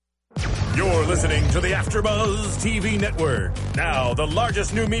You're listening to the AfterBuzz TV Network, now the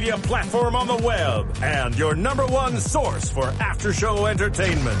largest new media platform on the web, and your number one source for after-show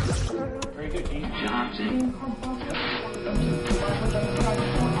entertainment. Very good, Dean Johnson.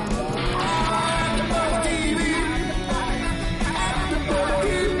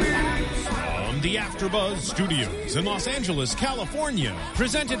 The AfterBuzz Studios in Los Angeles, California.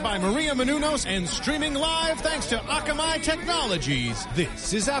 Presented by Maria Menounos and streaming live thanks to Akamai Technologies.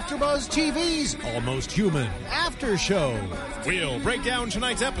 This is AfterBuzz TV's Almost Human After Show. We'll break down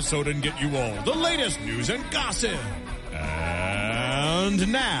tonight's episode and get you all the latest news and gossip.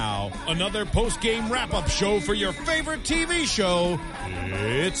 And now, another post-game wrap-up show for your favorite TV show.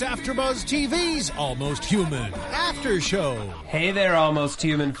 It's AfterBuzz TV's Almost Human After Show. Hey there, Almost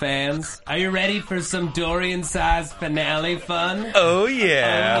Human fans. Are you ready for some Dorian-sized finale fun? Oh,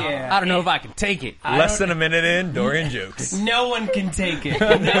 yeah. Oh, yeah. I don't know if I can take it. Less than a minute in, Dorian jokes. No one can take it.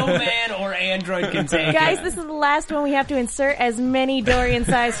 No man or android can take it. Guys, this is the last one we have to insert as many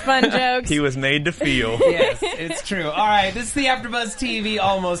Dorian-sized fun jokes. He was made to feel. Yes, it's true. All right, this is the AfterBuzz TV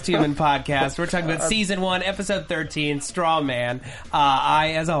Almost Human podcast. We're talking about Season 1, Episode 13, Straw Man.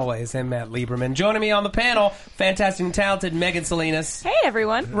 I, as always, am Matt Lieberman. Joining me on the panel, fantastic and talented Megan Salinas. Hey,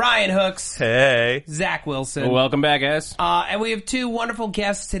 everyone. Ryan Hooks. Hey. Zach Wilson. Well, welcome back, guys. And we have two wonderful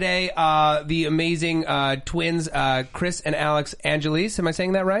guests today, the amazing twins, Chris and Alex Angelis. Am I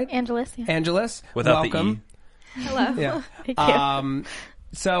saying that right? Angelis. Yeah. Angelis. Without welcome. the E. Hello. Yeah. Thank you.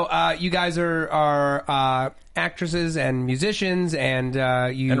 So you guys are actresses and musicians and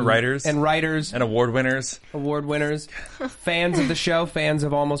And writers. and writers, And award winners. award winners, fans of the show, fans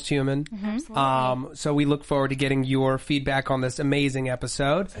of Almost Human. So we look forward to getting your feedback on this amazing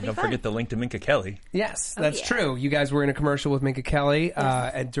episode. And don't forget the link to Minka Kelly. Yes, that's yeah. true. You guys were in a commercial with Minka Kelly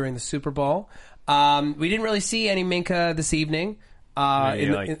during the Super Bowl. We didn't really see any Minka this evening Maybe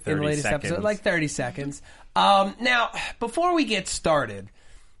in, like in the 30 latest episode, seconds. like 30 seconds. Now, before we get started,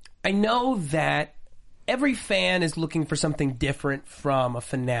 I know that every fan is looking for something different from a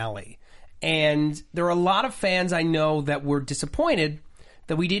finale. And there are a lot of fans I know that were disappointed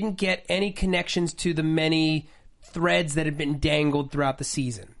that we didn't get any connections to the many threads that had been dangled throughout the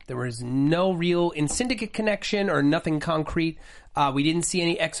season. There was no real In Syndicate connection or nothing concrete. We didn't see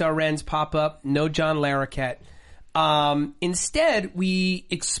any XRNs pop up, no John Larroquette. Instead, we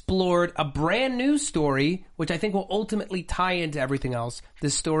explored a brand new story, which I think will ultimately tie into everything else. The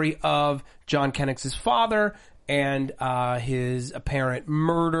story of John Kennick's father and his apparent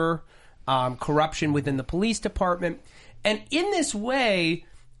murder, corruption within the police department. And in this way,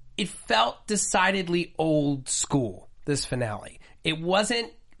 it felt decidedly old school, this finale. It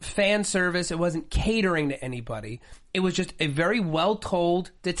wasn't fan service. It wasn't catering to anybody. It was just a very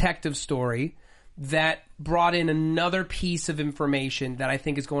well-told detective story that brought in another piece of information that I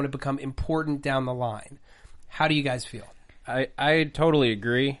think is going to become important down the line. How do you guys feel? I totally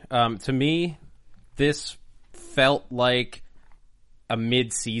agree. To me, this felt like a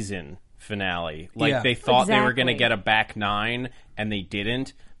mid-season finale. Like Yeah. they thought they were going to Exactly. get a back nine, and they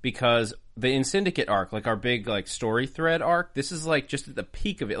didn't, because the In Syndicate arc, like our big like story thread arc, this is like just at the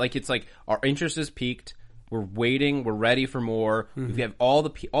peak of it. Like it's like our interest is peaked. We're waiting. We're ready for more. We have all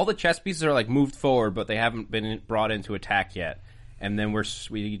the chess pieces are like moved forward, but they haven't been brought into attack yet. And then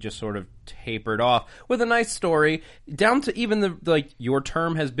we just sort of tapered off with a nice story down to even the like your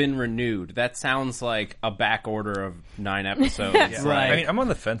term has been renewed. That sounds like a back order of 9 episodes. Right. I mean, I'm on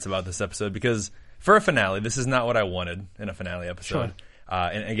the fence about this episode because for a finale, this is not what I wanted in a finale episode. Sure.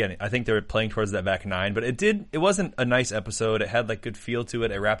 And again, I think they were playing towards that back nine, but it wasn't a nice episode. It had like good feel to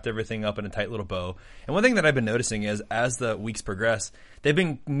it. It wrapped everything up in a tight little bow. And one thing that I've been noticing is as the weeks progress, they've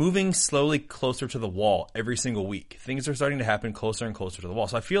been moving slowly closer to the wall every single week. Things are starting to happen closer and closer to the wall.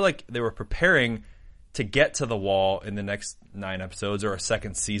 So I feel like they were preparing to get to the wall in the next 9 episodes or a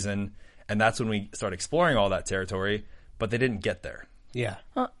second season. And that's when we start exploring all that territory, but they didn't get there. Yeah.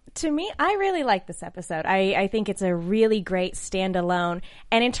 Well, to me, I really like this episode. I think it's a really great standalone.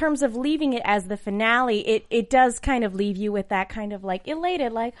 And in terms of leaving it as the finale, it does kind of leave you with that kind of like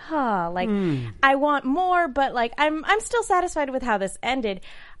elated, like, I want more, but like I'm still satisfied with how this ended.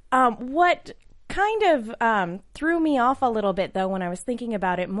 What kind of threw me off a little bit, though, when I was thinking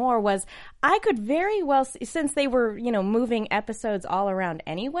about it more was I could very well, since they were, moving episodes all around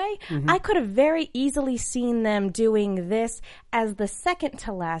anyway, I could have very easily seen them doing this as the second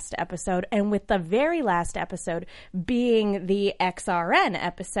to last episode, and with the very last episode being the XRN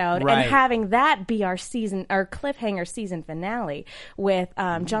episode, Right. and having that be our cliffhanger season finale with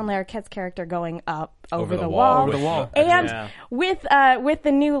John Larroquette's character going up over the wall. Over the wall. And Yeah. with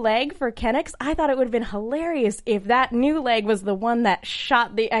the new leg for Kennex, I thought it would have been hilarious if that new leg was the one that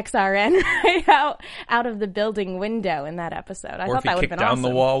shot the XRN right out of the building window in that episode. I Or thought if that you would have kick been down awesome. the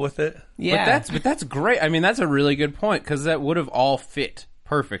wall with it. Yeah. But that's great. I mean, that's a really good point because that would have all fit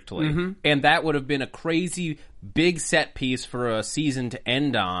perfectly, and that would have been a crazy big set piece for a season to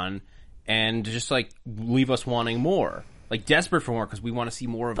end on, and just like leave us wanting more, like desperate for more because we want to see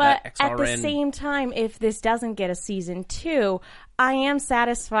more of But that at XRN. the same time, if this doesn't get a season 2, I am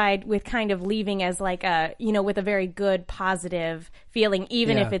satisfied with kind of leaving as like a, with a very good positive feeling,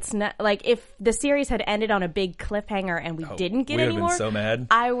 even Yeah. if it's not, like if the series had ended on a big cliffhanger and we didn't get we any would've been more, so mad.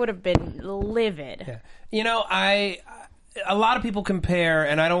 I would have been livid. A lot of people compare,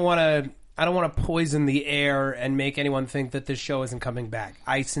 and I don't want to poison the air and make anyone think that this show isn't coming back.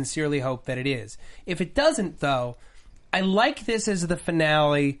 I sincerely hope that it is. If it doesn't, though, I like this as the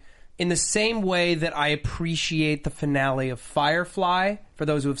finale in the same way that I appreciate the finale of Firefly. For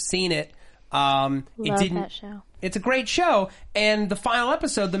those who have seen it, Love that show. It's a great show, and the final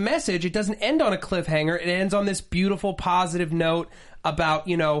episode, the message, it doesn't end on a cliffhanger. It ends on this beautiful, positive note about,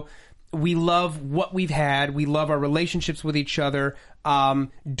 we love what we've had. We love our relationships with each other.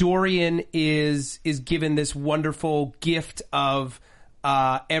 Dorian is given this wonderful gift of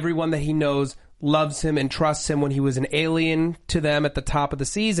everyone that he knows loves him and trusts him when he was an alien to them at the top of the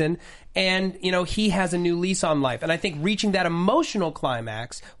season. And, he has a new lease on life. And I think reaching that emotional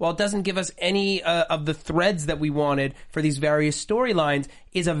climax, while it doesn't give us any of the threads that we wanted for these various storylines,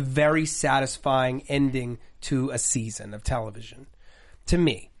 is a very satisfying ending to a season of television. To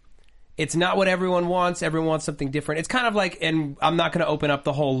me. It's not what everyone wants. Everyone wants something different. It's kind of like, and I'm not going to open up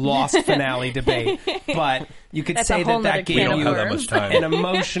the whole Lost finale debate, but you could That's say a whole that nother gave can don't of you have that much time. an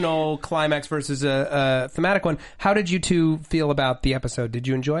emotional climax versus a thematic one. How did you two feel about the episode? Did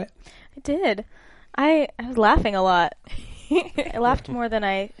you enjoy it? I did. I was laughing a lot. I laughed more than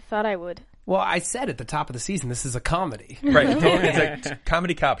I thought I would. Well, I said at the top of the season, this is a comedy. Right. It's a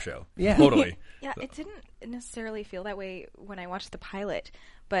comedy cop show. Yeah. Totally. Yeah, it didn't necessarily feel that way when I watched the pilot,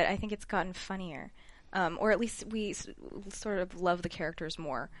 but I think it's gotten funnier. Or at least we sort of love the characters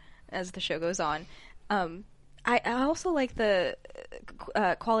more as the show goes on. I also like the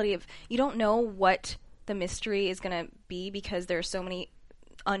quality of, you don't know what the mystery is going to be because there are so many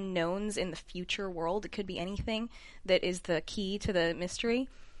unknowns in the future world. It could be anything that is the key to the mystery.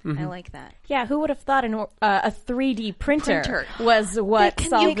 I like that. Yeah, who would have thought a 3D printer Printer. was what Can you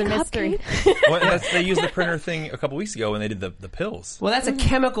solved the make mystery? They used the printer thing a couple weeks ago when they did the pills. Well, that's a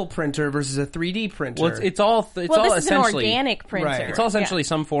chemical printer versus a 3D printer. Well, it's all Well, all this is an essentially organic printer. Right. It's all essentially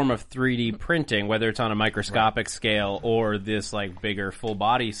some form of 3D printing, whether it's on a microscopic scale or this like bigger full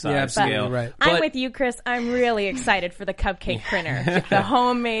body size Yeah, absolutely scale. right. I'm But- with you, Chris. I'm really excited for the cupcake printer, the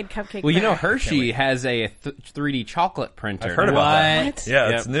homemade cupcake Well, printer. Hershey has a 3D chocolate printer. I've heard about that. What? Yeah,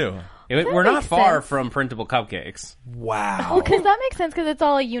 Yep. it's new. We're not makes far sense. from printable cupcakes. wow. Well, because that makes sense because it's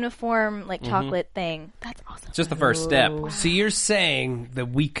all a uniform like chocolate thing. That's awesome. It's just the first step. So you're saying that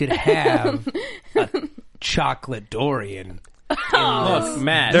we could have a chocolate Dorian? Look,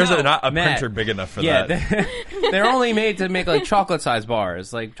 Matt. There's not a Matt. printer big enough for Yeah, that. they're only made to make like chocolate size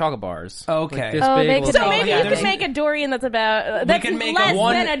bars, like chocolate bars. Okay. Like this Oh, big, they little could So make- chocolate maybe yeah, you bars. could make a Dorian that's about that's could make less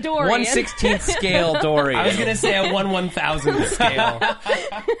a than a Dorian. 1/16th scale Dorian. I was going to say a 1/1000th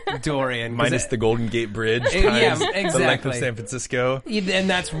scale Dorian. 'cause Minus the Golden Gate Bridge times Yeah, the length exactly. of San Francisco. and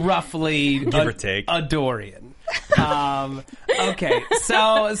that's roughly Give or take. a Dorian. Okay,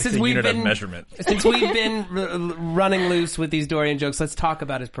 so since a we've unit of been measurement. since we've been running loose with these Dorian jokes, let's talk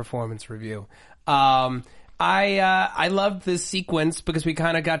about his performance review. I loved this sequence because we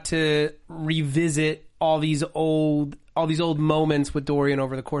kind of got to revisit all these old moments with Dorian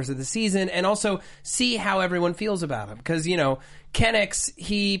over the course of the season, and also see how everyone feels about him. Because Kennex,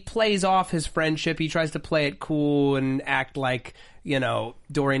 he plays off his friendship. He tries to play it cool and act like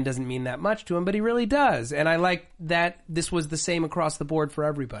Dorian doesn't mean that much to him, but he really does. And I like that this was the same across the board for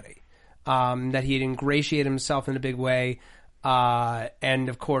everybody. That he had ingratiated himself in a big way, and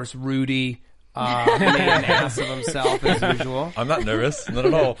of course Rudy. Made an ass of himself as usual. I'm not nervous, not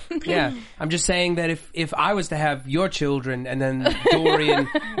at all. Yeah, I'm just saying that if I was to have your children and then Dorian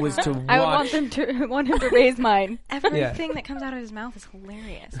was to watch, I would want him to raise mine. Everything that comes out of his mouth is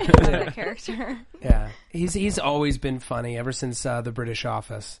hilarious. I love that character. yeah, he's always been funny ever since the British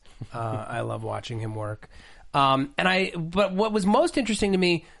Office. I love watching him work. But what was most interesting to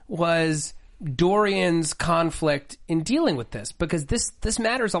me was Dorian's conflict in dealing with this, because this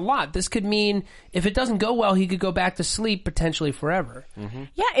matters a lot. This could mean if it doesn't go well, he could go back to sleep potentially forever.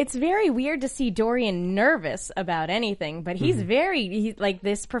 Yeah, it's very weird to see Dorian nervous about anything, but he's like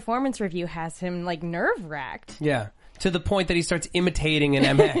this performance review has him like nerve wracked. Yeah. To the point that he starts imitating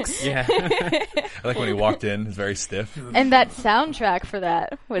an MX. Yeah. I like when he walked in, he's very stiff. And that soundtrack for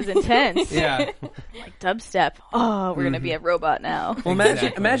that was intense. Yeah. Like dubstep. Oh, we're gonna be a robot now. Well,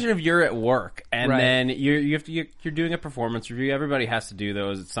 imagine if you're at work and Right. then you're doing a performance review. Everybody has to do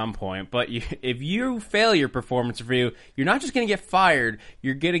those at some point. But if you fail your performance review, you're not just going to get fired.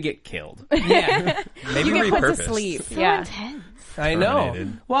 You're going to get killed. Yeah. Maybe You get put to repurposed. sleep. So Yeah. intense. I know.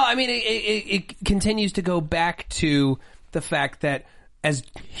 Terminated. Well, I mean, it continues to go back to the fact that as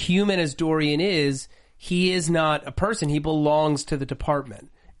human as Dorian is, he is not a person. He belongs to the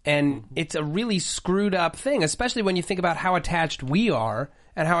department. And it's a really screwed up thing, especially when you think about how attached we are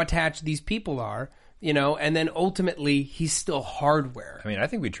and how attached these people are, you know, and then ultimately he's still hardware. I mean, I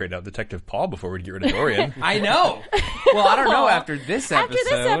think we'd trade out Detective Paul before we'd get rid of Dorian. I know. Well, I don't know after this episode. After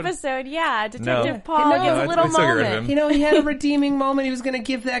this episode, yeah, Detective No. Paul No, gives a I'd little still get rid of moment. him. You know, he had a redeeming moment. He was going to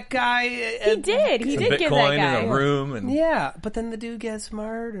give that guy He did. He Some did give that Bitcoin guy. in a room. And Yeah, but then the dude gets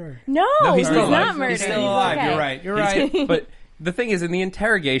murdered. No, No, he's he's still alive. not murdered. He's still alive. okay. You're right. You're right. But the thing is, in the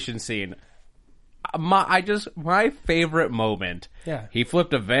interrogation scene, my favorite moment. Yeah. He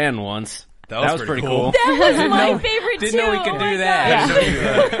flipped a van once. That was pretty cool. That was my favorite Didn't too. know he could Oh do my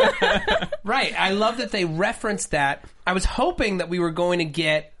that. gosh. Right. I love that they referenced that. I was hoping that we were going to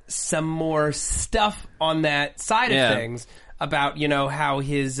get some more stuff on that side Yeah. of things about, you know, how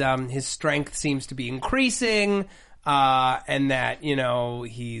his strength seems to be increasing, and that, you know,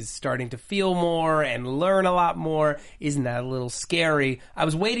 he's starting to feel more and learn a lot more. Isn't that a little scary? I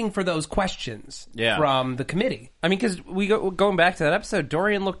was waiting for those questions Yeah. from the committee. I mean, because going back to that episode,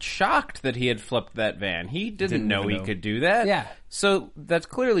 Dorian looked shocked that he had flipped that van. He didn't know he even know. could do that. Yeah. So that's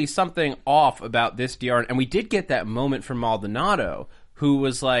clearly something off about this DR. And we did get that moment from Maldonado, who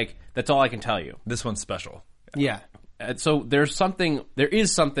was like, "That's all I can tell you." This one's special. Yeah. So there is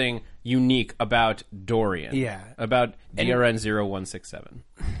something unique about Dorian. Yeah. About DRN 0167.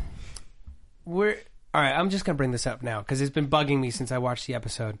 All right, I'm just going to bring this up now because it's been bugging me since I watched the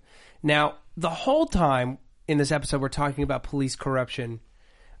episode. Now, the whole time in this episode, we're talking about police corruption.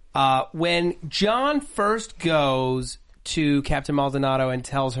 When John first goes to Captain Maldonado and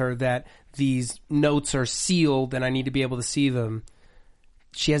tells her that these notes are sealed and I need to be able to see them,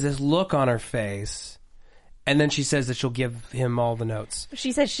 she has this look on her face, and then she says that she'll give him all the notes.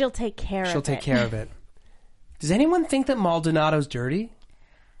 She said she'll take care of it. She'll take care of it. Does anyone think that Maldonado's dirty?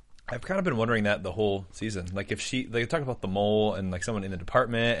 I've kind of been wondering that the whole season. Like, if they talk about the mole and like someone in the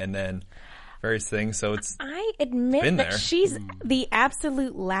department and then various things. So it's I admit been that there. she's the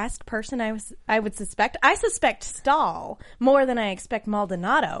absolute last person I would suspect. I suspect Stahl more than I expect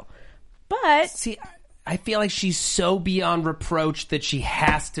Maldonado. But See, I feel like she's so beyond reproach that she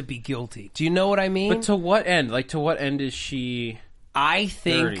has to be guilty. Do you know what I mean? But to what end? Like, to what end is she I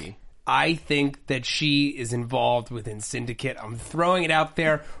think dirty? I think that she is involved within Syndicate. I'm throwing it out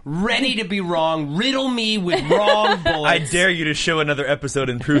there, ready to be wrong. Riddle me with wrong I bullets. dare you to show another episode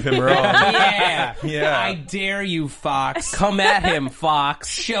and prove him wrong. Yeah. Yeah. I dare you, Fox. Come at him, Fox.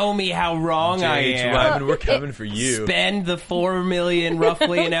 Show me how wrong I J.H. am. Wyman, we're coming for you. Spend the $4 million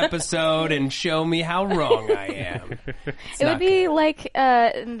roughly an episode and show me how wrong I am. It would be like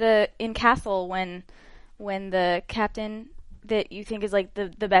in Castle when the captain that you think is like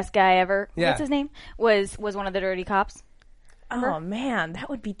the best guy ever. Yeah. What's his name? Was one of the dirty cops. oh man, that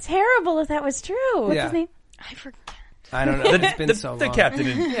would be terrible if that was true. What's Yeah. his name? I forgot. I don't know. It's been so The long. captain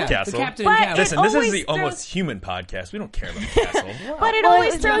in Castle. The captain But in Castle. Listen, this is always the throws- almost human podcast. We don't care about Castle. But it Well,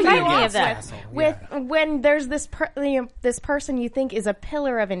 always it's throws not you any off of that. with when there's this this person you think is a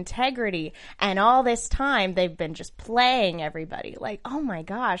pillar of integrity, and all this time they've been just playing everybody. Like, oh my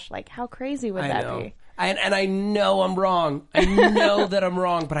gosh, like how crazy would I that know. be? And I know I'm wrong. I know that I'm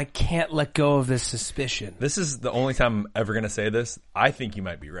wrong, but I can't let go of this suspicion. This is the only time I'm ever going to say this. I think you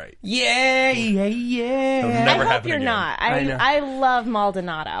might be right. Yeah. It'll I never hope happen you're again. not. I know. I love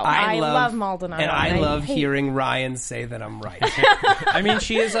Maldonado. I love Maldonado. And I love hate- hearing Ryan say that I'm right. I mean,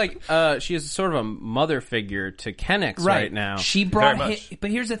 she is like she is sort of a mother figure to Kennex right now. She brought Very much. but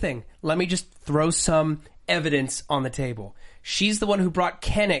here's the thing. Let me just throw some evidence on the table. She's the one who brought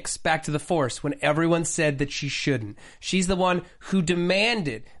Kennex back to the Force when everyone said that she shouldn't. She's the one who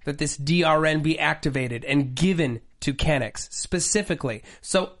demanded that this DRN be activated and given to Kennex specifically.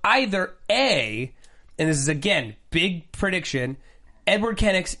 So either A, and this is again, big prediction, Edward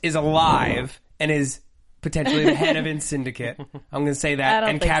Kennex is alive and is potentially the head of InSyndicate. I'm going to say I that. don't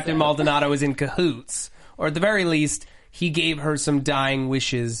And think Captain so. Maldonado was in cahoots. Or at the very least, he gave her some dying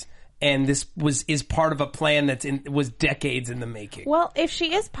wishes, and this is part of a plan was decades in the making. Well, if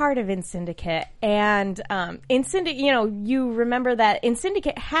she is part of InSyndicate, and InSyndicate, you remember that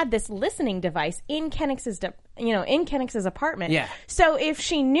InSyndicate had this listening device in Kennicks's apartment. Yeah. So if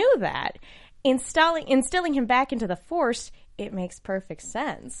she knew that, instilling him back into the Force, it makes perfect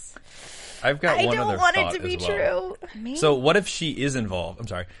sense. I've got I one don't other want thought it to be as well. true. So what if she is involved? I'm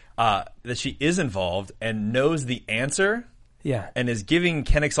sorry. That she is involved and knows the answer Yeah. and is giving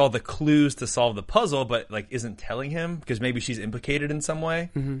Kennex all the clues to solve the puzzle, but like isn't telling him because maybe she's implicated in some way.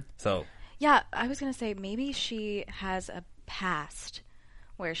 Mm-hmm. So Yeah, I was going to say maybe she has a past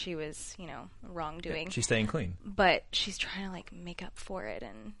where she was, wrongdoing. she's staying clean. But she's trying to like make up for it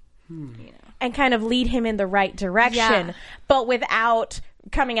and And kind of lead him in the right direction, Yeah. but without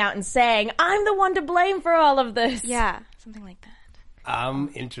coming out and saying, I'm the one to blame for all of this. yeah, something like that. I'm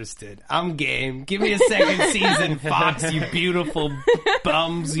interested. I'm game. Give me a second season, Fox, you beautiful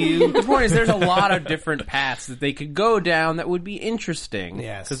bums, you. The point is, there's a lot of different paths that they could go down that would be interesting.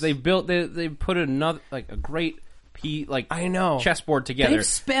 Yes. because they put another a great I know. chessboard together.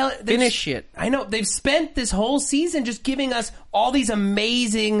 Finish it. I know. They've spent this whole season just giving us all these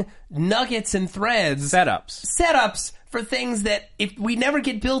amazing nuggets and threads. Setups for things that if we never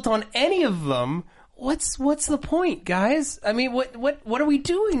get built on any of them, what's the point, guys? I mean, what are we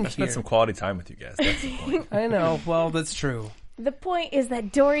doing I here? spent some quality time with you guys. That's the point. I know. Well, that's true. The point is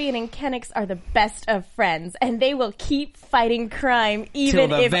that Dorian and Kennex are the best of friends, and they will keep fighting crime even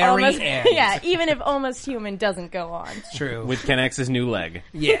Till the if very almost end. even if Almost Human doesn't go on. True. with Kennex's new leg.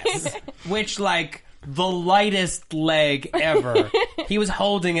 Yes. Which, like, the lightest leg ever. He was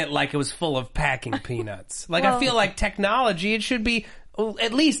holding it like it was full of packing peanuts. Like, I feel like technology, it should be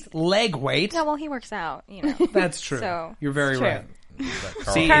at least leg weight. Yeah, well, he works out, That's true. So, You're very true. right.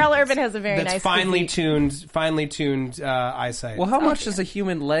 See, Carl Urban has a very that's nice finely physique. tuned eyesight. Well, how much does a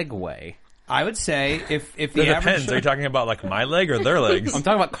human leg weigh? I would say if the It average depends. Are you talking about like my leg or their legs? I'm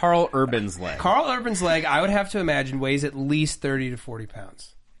talking about Carl Urban's leg. Carl Urban's leg, I would have to imagine weighs at least 30 to 40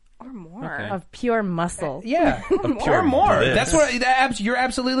 pounds. or more. Okay. Of pure muscle. Yeah, pure or more. bliss. That's what you're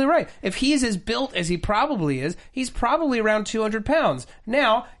absolutely right. If he's as built as he probably is, he's probably around 200 pounds.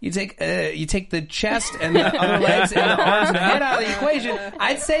 Now you take the chest and the other legs and the arms and the head out of the equation.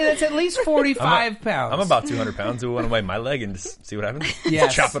 I'd say that's at least 45 pounds. I'm about 200 pounds. Do we want to weigh my leg and just see what happens?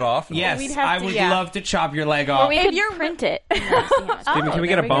 Yes. Just chop it off? Yes, We'd have I to- would yeah. love to chop your leg off. We could print it. Can we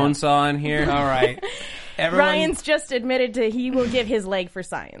get a bone saw in here? All right. Everyone, Ryan's just admitted he will give his leg for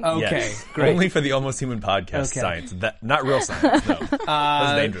science. okay, Yes. great. Only for the Almost Human podcast Okay. science. Not real science, no.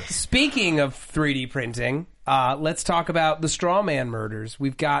 That's dangerous. Speaking of 3D printing, let's talk about the Straw Man murders.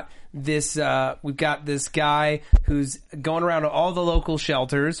 We've got this guy who's going around to all the local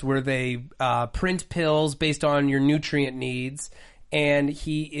shelters where they print pills based on your nutrient needs, and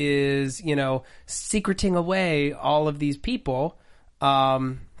he is, secreting away all of these people,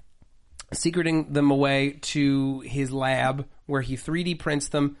 secreting them away to his lab where he 3D prints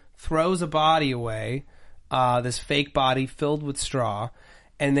them, throws a body away, this fake body filled with straw,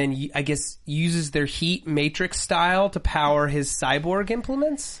 and then I guess uses their heat matrix style to power his cyborg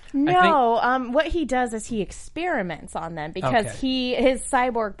implements? No, what he does is he experiments on them because Okay. his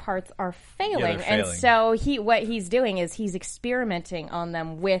cyborg parts are failing, they're and failing. so what he's doing is he's experimenting on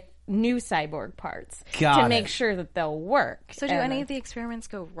them with new cyborg parts Got to it. make sure that they'll work. So do And any then- of the experiments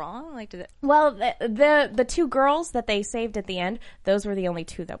go wrong? Like, did it? Well, the two girls that they saved at the end, those were the only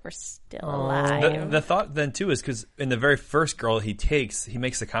two that were still alive. The thought then too is because in the very first girl he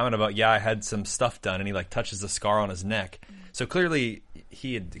makes the comment about, I had some stuff done, and he like touches the scar on his neck. So clearly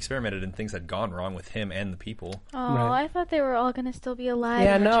he had experimented and things had gone wrong with him and the people. Oh, I thought they were all going to still be alive.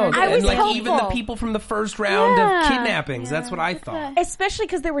 Yeah, and no. return to I was and like normal. even the people from the first round of Yeah. kidnappings. That's what I thought. Especially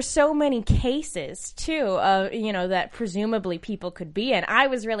because there were so many cases too, that presumably people could be in. I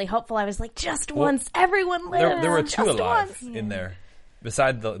was really hopeful. I was like, just once, everyone lives. There were two just alive once. in there,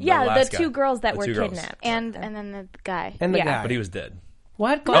 beside the Yeah, last the two guy. girls that The were two girls. kidnapped. And then the guy. And the Yeah. guy. But he was dead.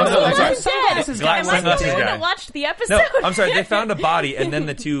 What? no, I'm sorry. Sunglasses guy. Glass- Am I the Sunglasses only one guy. that watched the episode? No, I'm sorry. They found a body, and then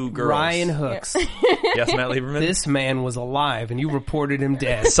the two girls. Ryan Hooks. Yes, Matt Lieberman. This man was alive, and you reported him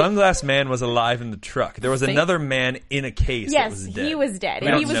dead. Sunglass Man was alive in the truck. There was another man in a case that Yes, was dead. he was dead. We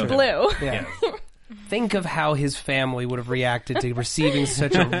And he don't was know him. blue. Yeah. Think of how his family would have reacted to receiving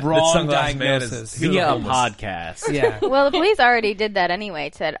such a That wrong Sunglass Man is- diagnosis. he was Via a homeless. podcast. Yeah, Well, the police already did that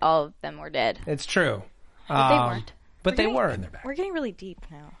anyway, said all of them were dead. it's true. But they weren't. but they weren't. We're getting really deep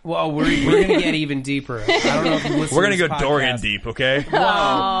now. Well, we're going to get even deeper. I don't know if you listen We're going to to this go Dorian podcast. deep, okay?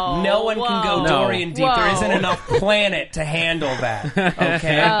 Whoa. No one can go No. Dorian deep. There isn't enough planet to handle that.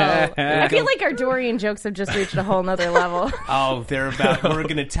 Okay. I feel like our Dorian jokes have just reached a whole nother level. Oh, we're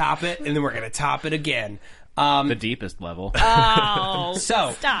going to top it, and then we're going to top it again. The deepest level. Oh,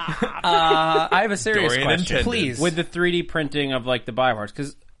 So, stop. I have a serious Dorian question. intended. Please. With the 3D printing of like the bioparts,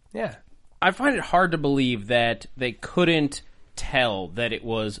 because yeah. I find it hard to believe that they couldn't tell that it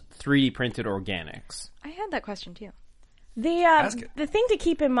was 3D printed organics. I had that question too. The thing to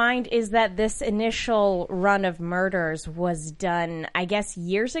keep in mind is that this initial run of murders was done, I guess,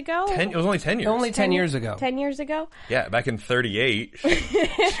 years ago. It was only 10 years. Only 10 years ago. 10 years ago? Yeah, back in 38.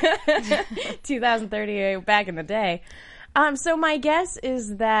 2038, back in the day. So my guess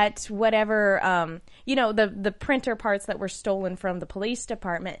is that whatever, the printer parts that were stolen from the police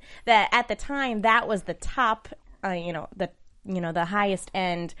department, that at the time that was the top, the highest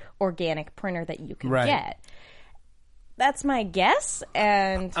end organic printer that you could Right. get. That's my guess,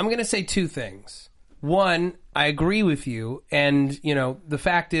 and I'm going to say two things. One, I agree with you, and the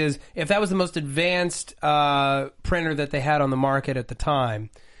fact is, if that was the most advanced printer that they had on the market at the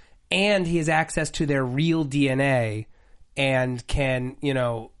time, and he has access to their real DNA and can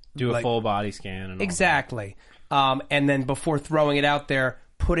Do a full body scan and all exactly, and then before throwing it out there,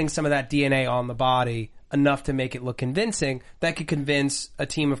 putting some of that DNA on the body enough to make it look convincing, that could convince a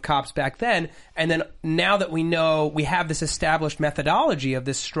team of cops back then. And then now that we know we have this established methodology of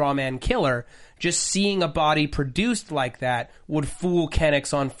this straw man killer, just seeing a body produced like that would fool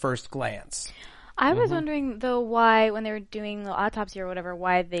Kennex on first glance. I was wondering, though, why, when they were doing the autopsy or whatever,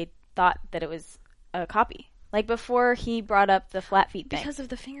 why they thought that it was a copy. Like, before he brought up the flat feet thing. Because of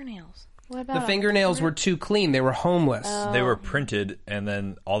the fingernails. What about The fingernails were too clean. They were homeless. They were printed, and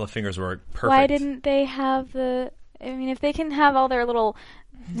then all the fingers were perfect. Why didn't they have the... I mean, if they can have all their little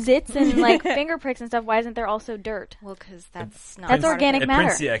zits and, like, finger pricks and stuff, why isn't there also dirt? Well, because that's not That's part of organic it. It matter.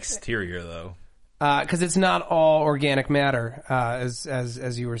 prints the exterior, though. Because it's not all organic matter,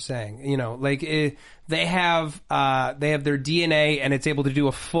 as you were saying. They have their DNA, and it's able to do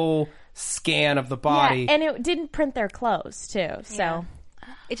a full scan of the body. yeah, and it didn't print their clothes too. So Yeah.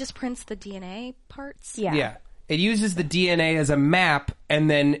 It just prints the DNA parts. yeah. Yeah. It uses the DNA as a map and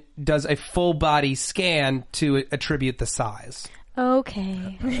then does a full body scan to attribute the size.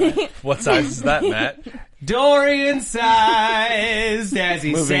 Okay. What size is that, Matt? Dorian sized as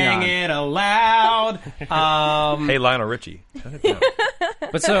he Moving sang on. it aloud. Hey, Lionel Richie. Shut it down.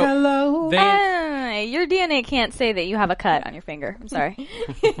 But so Your DNA can't say that you have a cut on your finger. I'm sorry.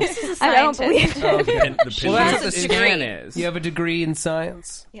 This is a I don't scientist. believe it. Pin- the pin- well, that's what the This is scan degree. is. You have a degree in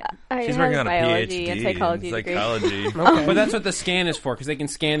science? Yeah. I She's have working on a biology PhD and psychology in degree. psychology. But that's what the scan is for, because they can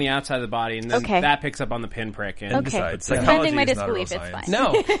scan the outside of the body, and then Okay. that picks up on the pinprick. And Okay. Besides, Suspending psychology my is not a real disbelief, it's science.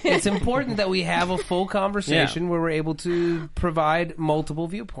 fine. No, it's important that we have a full conversation where we're able to provide multiple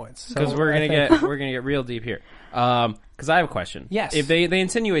viewpoints. So Because we're I gonna think- get real deep here. Because I have a question. Yes. If they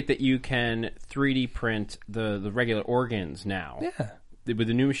insinuate that you can 3D print the regular organs now. Yeah. With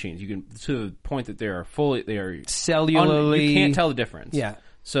the new machines, you can, to the point that they are Cellularly, you can't tell the difference. Yeah.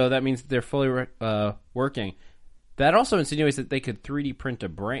 So that means that they're fully working. That also insinuates that they could 3D print a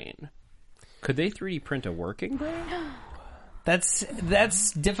brain. Could they 3D print a working brain? That's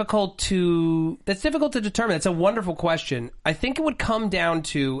difficult to determine. It's a wonderful question. I think it would come down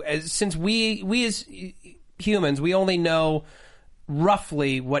to, since we as humans, we only know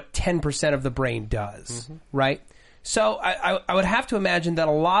roughly what 10% of the brain does, right? So I would have to imagine that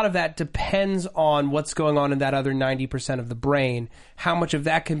a lot of that depends on what's going on in that other 90% of the brain, how much of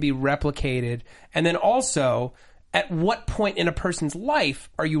that can be replicated, and then also at what point in a person's life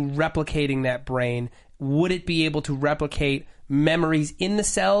are you replicating that brain? Would it be able to replicate memories in the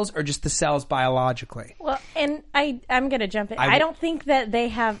cells or just the cells biologically? Well, and I'm going to jump in. I I w- don't think that they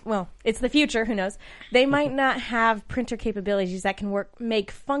have, well, it's the future, who knows. They might not have printer capabilities that can make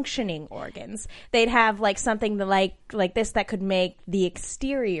functioning organs. They'd have like something that like this that could make the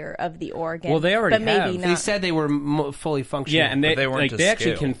exterior of the organ. Well, they already but maybe have. not. They said they were fully functional. Yeah, and But they weren't to they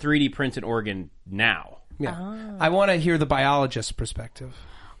actually scale. can 3D print an organ now. Yeah. I want to hear the biologist's perspective.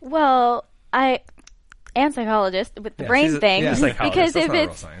 Well, and psychologist with the brain She's a- thing. yeah, psychologist. Because That's if not real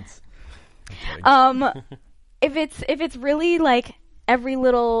it's science. if it's really like every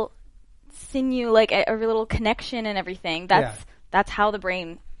little sinew, like every little connection and everything, that's how the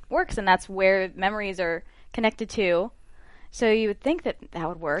brain works, and that's where memories are connected to. So you would think that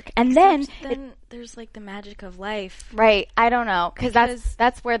would work, and then there's like the magic of life. right, I don't know, because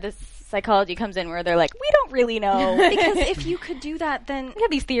that's where the psychology comes in, where they're like, we don't really know. Because if you could do that, then We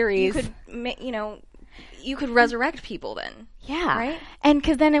have these theories. you could, you could resurrect people then. Yeah. Right? And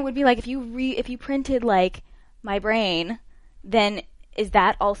because then it would be like if you printed like my brain, then is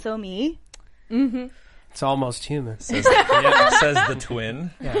that also me? It's almost human. Says the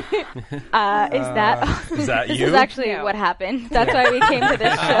twin. Is that Is that this you? is actually what happened. That's why we came to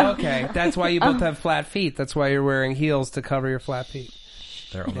this show. Okay, that's why you both have flat feet. That's why you're wearing heels to cover your flat feet.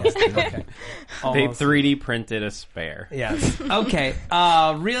 They're almost Okay. They Almost. 3D printed a spare. Yes. Okay.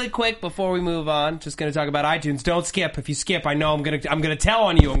 Really quick before we move on, just going to talk about iTunes. Don't skip. If you skip, I know I'm going to tell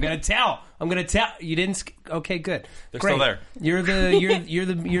on you. I'm going to tell. You didn't. Okay, good. They're Great. still there. You're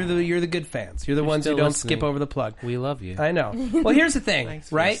the good fans. You're the ones who still don't listening. skip over the plug. We love you. I know. Well, here's the thing,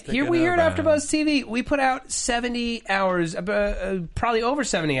 for right? sticking Here at around. AfterBuzz TV, we put out 70 hours, probably over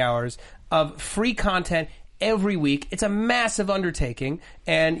 70 hours of free content every week. It's a massive undertaking,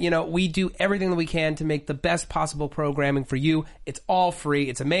 and we do everything that we can to make the best possible programming for you. It's all free.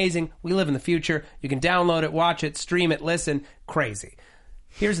 It's amazing. We live in the future. You can download it, watch it, stream it, listen. Crazy.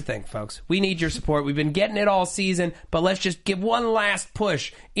 Here's the thing, folks. We need your support. We've been getting it all season, but let's just give one last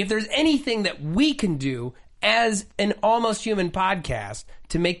push. If there's anything that we can do as an Almost Human podcast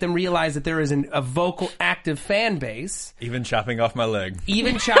to make them realize that there is a vocal, active fan base, Even chopping off my leg.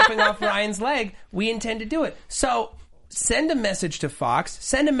 even chopping off Ryan's leg, we intend to do it. So send a message to Fox,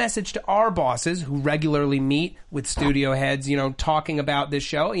 send a message to our bosses who regularly meet with studio heads, talking about this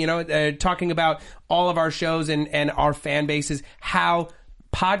show, talking about all of our shows and our fan bases, how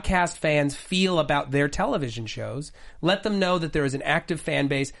podcast fans feel about their television shows. Let them know that there is an active fan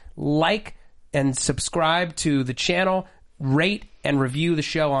base. Like and subscribe to the channel, rate and review the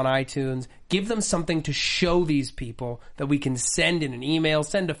show on iTunes. Give them something to show these people that we can send in an email,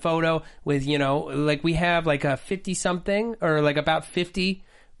 send a photo with, like we have like a 50-something or like about 50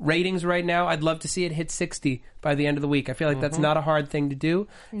 ratings right now. I'd love to see it hit 60 by the end of the week. I feel like that's not a hard thing to do.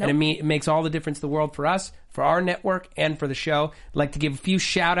 And it makes all the difference in the world for us, for our network, and for the show. I'd like to give a few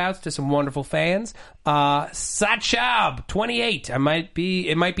shout-outs to some wonderful fans. Sachab, 28. It might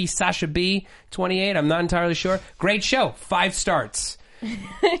be Sasha B, 28. I'm not entirely sure. Great show. 5 stars.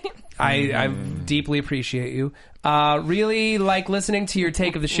 I deeply appreciate you. Really like listening to your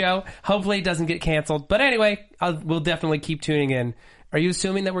take of the show. Hopefully it doesn't get canceled. But anyway, we'll definitely keep tuning in. Are you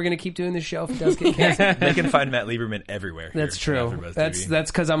assuming that we're going to keep doing this show if it does get canceled? They can find Matt Lieberman everywhere. That's here true. on AfterBuzz TV.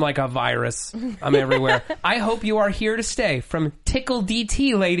 That's because I'm like a virus. I'm everywhere. I hope you are here to stay. From Tickle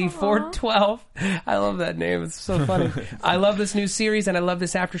DT Lady 412. I love that name. It's so funny. I love this new series and I love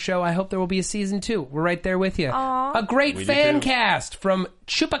this after show. I hope there will be a season 2. We're right there with you. A great fan cast from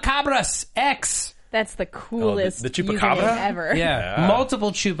Chupacabras X. That's the coolest the username Chupacabra? ever. Yeah,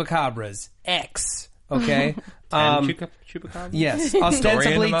 multiple Chupacabras X. Okay. Chupacabra? Yes, Dorian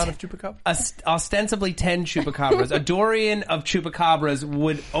ostensibly amount of chupacabra? ostensibly 10 chupacabras. A Dorian of chupacabras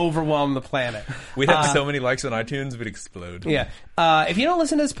would overwhelm the planet. We'd have so many likes on iTunes, we'd explode. Yeah. If you don't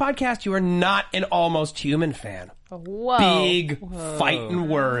listen to this podcast, you are not an Almost Human fan. Whoa. Big fighting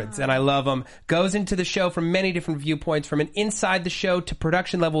words, and I love them. Goes into the show from many different viewpoints, from an inside the show to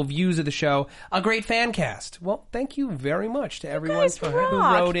production level views of the show. A great fan cast. Well, thank you very much to everyone guys who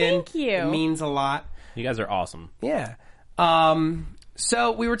rock. wrote in. Thank you. It means a lot. You guys are awesome. Yeah.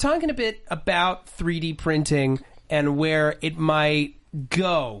 So we were talking a bit about 3D printing and where it might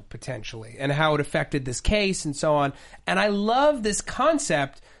go potentially and how it affected this case and so on. And I love this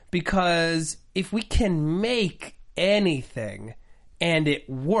concept because if we can make anything and it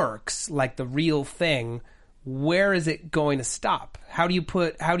works like the real thing, where is it going to stop? How do you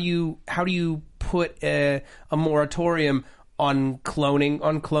put a moratorium on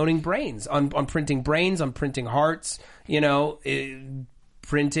cloning brains, on printing brains, on printing hearts,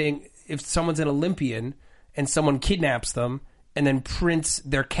 printing, if someone's an Olympian and someone kidnaps them and then prints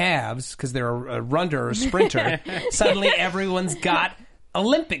their calves because they're a runner or a sprinter, suddenly everyone's got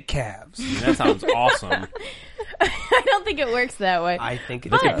Olympic calves. That sounds awesome. I don't think it works that way. I think it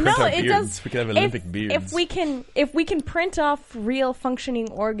But does. no, out it beards. does. We could have Olympic beards. If we can print off real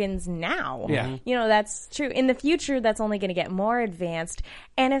functioning organs now, Yeah. that's true. In the future, that's only going to get more advanced.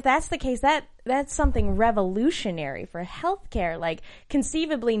 And if that's the case, that's something revolutionary for healthcare. Like,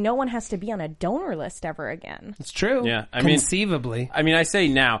 conceivably, no one has to be on a donor list ever again. It's true. Yeah, I mean- conceivably. I mean, I say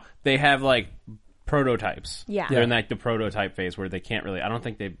now, they have like prototypes. Yeah. They're in like the prototype phase where they can't really, I don't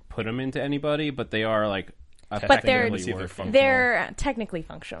think they put them into anybody, but they are like, But they're effectively working. they're technically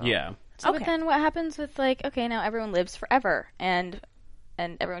functional. Yeah. So, Okay. but then what happens with like, okay, now everyone lives forever and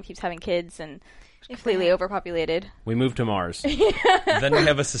everyone keeps having kids and completely overpopulated. We moved to Mars. Then we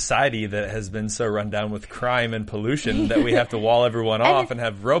have a society that has been so run down with crime and pollution that we have to wall everyone off and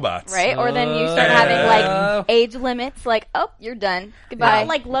have robots. Right? Or then you start having like age limits, like, oh, you're done. Goodbye. Not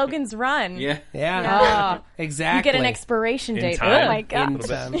like Logan's Run. Yeah. Yeah. Oh, Exactly. you get an expiration In date. time. Oh my god. In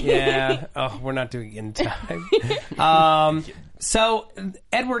time. Yeah. Oh, we're not doing in time. So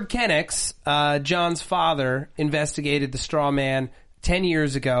Edward Kennex, John's father, investigated the straw man 10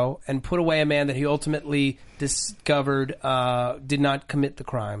 years ago and put away a man that he ultimately discovered did not commit the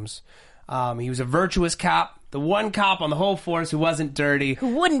crimes. He was a virtuous cop, the one cop on the whole force who wasn't dirty.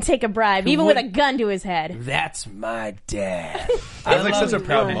 Who wouldn't take a bribe, even with a gun to his head. That's my dad. That was like such a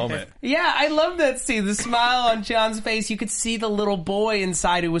proud moment. Yeah, I love that scene. The smile on John's face. You could see the little boy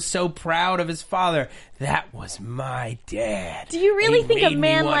inside who was so proud of his father. That was my dad. Do you really He think a made me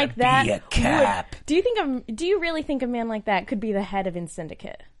man wanna like that be a cop. Do you really think a man like that could be the head of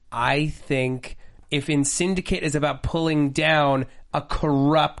InSyndicate? I think if InSyndicate is about pulling down a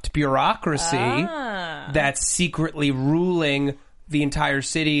corrupt bureaucracy that's secretly ruling the entire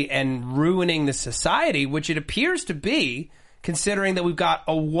city and ruining the society, which it appears to be, considering that we've got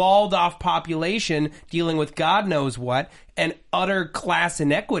a walled-off population dealing with God knows what, and utter class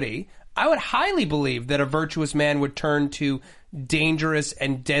inequity, I would highly believe that a virtuous man would turn to dangerous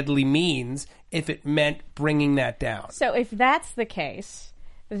and deadly means if it meant bringing that down. So if that's the case,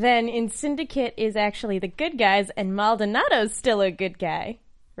 then InSyndicate is actually the good guys and Maldonado's still a good guy,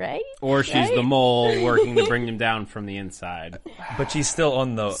 right? Or she's the mole working to bring them down from the inside. But she's still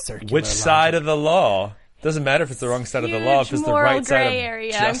on the Circular which logic. side of the law? Doesn't matter if it's the wrong side of the law, if it's the moral right side of gray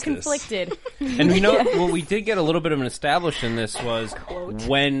area. justice. I'm conflicted. And you know what we did get a little bit of an establishment in this was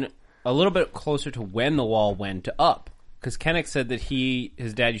when a little bit closer to when the wall went up. Because Kennex said that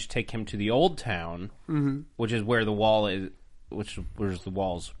his dad used to take him to the old town, which is where the wall is, which the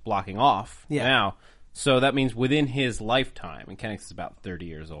wall's blocking off now. So that means within his lifetime, and Kennex is about 30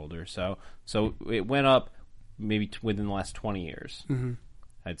 years older, so it went up maybe within the last 20 years,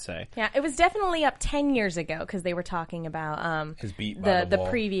 I'd say. Yeah, it was definitely up 10 years ago because they were talking about His beat by the wall.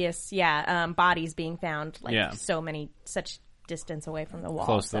 previous bodies being found such distance away from the wall.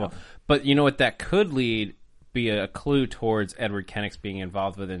 Close to the wall. But you know what that could be a clue towards Edward Kennex being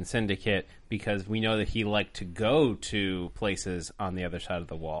involved within Syndicate, because we know that he liked to go to places on the other side of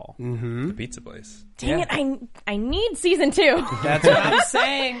the wall. The pizza place. Dang it, I need season 2. That's what I'm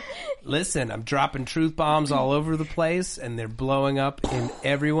saying. Listen, I'm dropping truth bombs all over the place, and they're blowing up in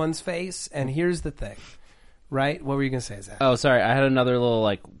everyone's face. And here's the thing, right? What were you going to say, Zach? Oh, sorry. I had another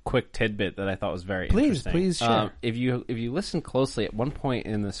little quick tidbit that I thought was very interesting. Please share. If you listen closely, at one point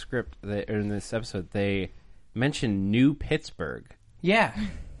in the script or in this episode, they mentioned New Pittsburgh. Yeah.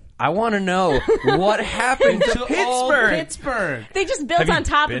 I want to know what happened to Old Pittsburgh. Pittsburgh. They just built Have you on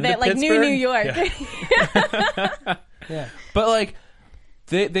top of been it to like New Pittsburgh? York. Yeah. But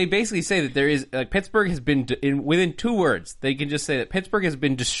they basically say that there is Pittsburgh has been within 2 words. They can just say that Pittsburgh has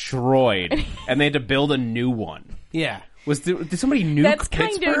been destroyed, and they had to build a new one. Yeah. Did somebody nuke That's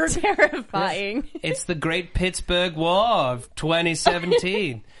Pittsburgh? kind of terrifying. It's the Great Pittsburgh War of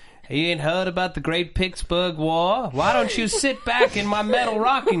 2017. You ain't heard about the Great Pittsburgh War? Why don't you sit back in my metal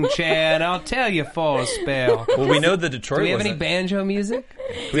rocking chair and I'll tell you for a spell. Well, we know the Detroit Do we have was any banjo music?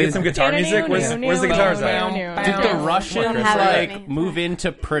 Do we get some guitar music? Where's the guitars at? Did the Russians have it. move in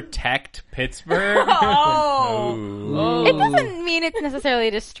to protect Pittsburgh? Oh. It doesn't mean it's necessarily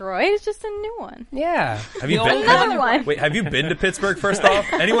destroyed. It's just a new one. Yeah. Have you The been? old Another one. Wait, have you been to Pittsburgh? First off,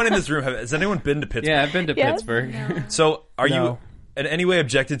 anyone in this room has anyone been to Pittsburgh? Yeah, I've been to Yes. Pittsburgh. So, are No. you in any way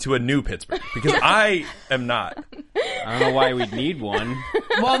objected to a new Pittsburgh? Because I am not. I don't know why we'd need one.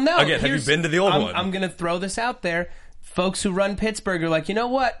 Well, no. Again, have you here's- been to the old one? I'm going to throw this out there. Folks who run Pittsburgh are like, you know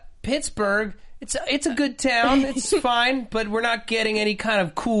what? Pittsburgh, it's a good town. It's fine, but we're not getting any kind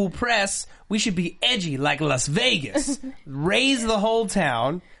of cool press. We should be edgy like Las Vegas. Raise the whole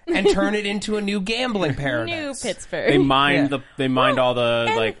town and turn it into a new gambling New paradise. Pittsburgh. They mined Yeah. they mined all the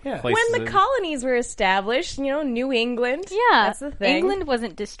And places. when the colonies were established, New England. Yeah, That's the thing. England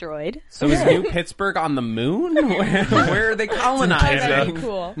wasn't destroyed. So is New Pittsburgh on the moon? Where are they colonizing? Very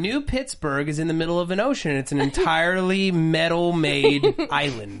cool. New Pittsburgh is in the middle of an ocean. It's an entirely metal-made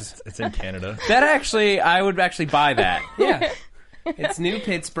island. It's in Canada. That I would actually buy that. Yeah. It's New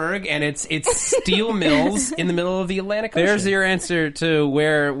Pittsburgh, and it's steel mills in the middle of the Atlantic Ocean. There's your answer to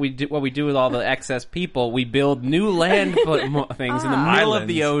where we do what we do with all the excess people. We build new land things in the middle of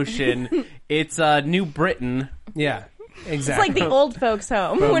the ocean. It's New Britain. Yeah, It's exactly. like the old folks'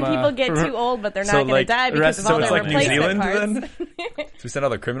 home when people get too old, but they're not going to die because of all so it's their like New replacement Zealand parts. then? So we send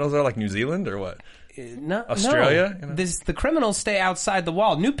all the criminals there like New Zealand or what? No, Australia? No. The criminals stay outside the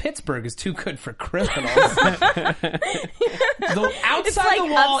wall. New Pittsburgh is too good for criminals. The outside like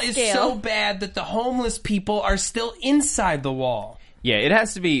the wall is upscale. so bad that the homeless people are still inside the wall. Yeah, it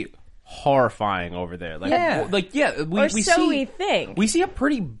has to be horrifying over there. Like, Yeah. we so see, we think. We see a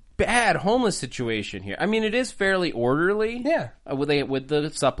pretty bad homeless situation here. I mean, it is fairly orderly. Yeah. With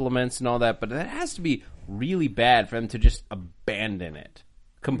the supplements and all that, but that has to be really bad for them to just abandon it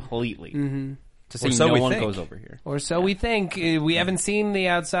completely. Mm-hmm. To say so no we one think. goes over here. Or so we think. We haven't seen the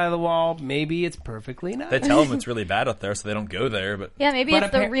outside of the wall. Maybe it's perfectly nice. They tell them it's really bad up there, so they don't go there. But Yeah, maybe But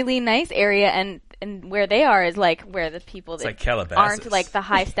it's the really nice area, and where they are is like where the people that like Calabasas. aren't like the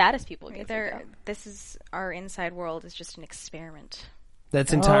high status people. get to They're, go. this is our inside world is just an experiment.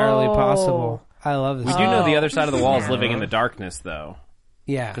 That's entirely Oh. possible. I love this. We do know the other side of the wall is living in the darkness, though.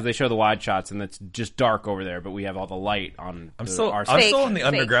 Yeah. Because they show the wide shots, and it's just dark over there, but we have all the light on I'm the, still our I'm side. still on the Fake.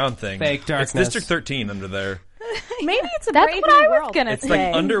 underground thing. Fake darkness. It's District 13 under there. Maybe it's a That's Brave what New I was World. gonna It's say.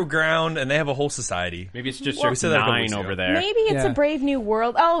 like underground, and they have a whole society. Maybe it's just we said that a couple weeks 9 ago. over there. Maybe it's Yeah. a Brave New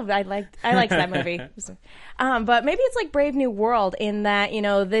World. Oh, I liked that movie. But maybe it's like Brave New World in that,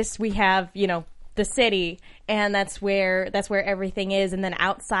 we have, the city, and that's where everything is, and then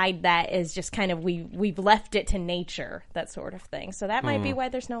outside that is just kind of we've left it to nature, that sort of thing. So that might be why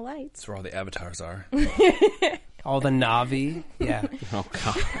there's no lights. That's where all the avatars are. All the Na'vi. Yeah. Oh,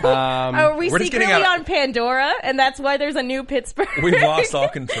 God. Are we we're just secretly getting out- on Pandora, and that's why there's a new Pittsburgh? We've lost all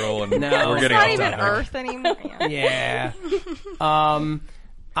control, and No. we're It's getting Not off even topic. Earth anymore. Yeah.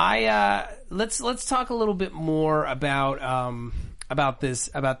 Yeah. Let's talk a little bit more about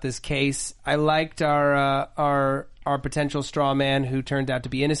this case. I liked our potential straw man who turned out to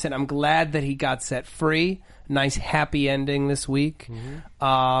be innocent. I'm glad that he got set free. Nice happy ending this week.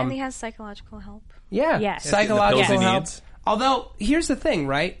 And he has psychological help. Yeah, Yes. psychological The pills he help. needs. Although here's the thing,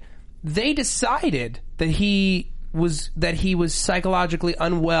 right? They decided that he was psychologically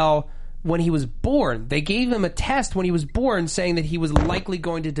unwell when he was born. They gave him a test when he was born saying that he was likely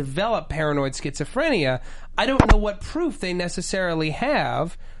going to develop paranoid schizophrenia. I don't know what proof they necessarily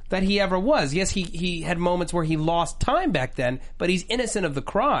have that he ever was. Yes, he had moments where he lost time back then, but he's innocent of the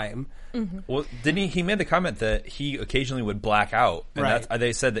crime. Well, didn't he made the comment that he occasionally would black out, and Right.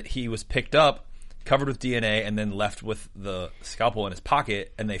 they said that he was picked up, covered with DNA, and then left with the scalpel in his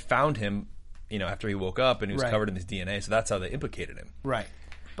pocket, and they found him, after he woke up, and he was Right. covered in his DNA. So that's how they implicated him. Right.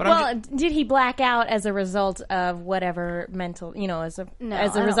 But Well, did he black out as a result of whatever mental, as a I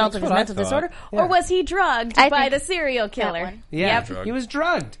result don't of think his so. mental I thought. disorder, Yeah. or was he drugged I by think the serial killer? one. Yeah, Drugged. he was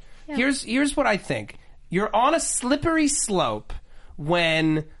drugged. Here's what I think. You're on a slippery slope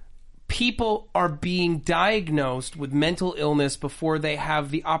when people are being diagnosed with mental illness before they have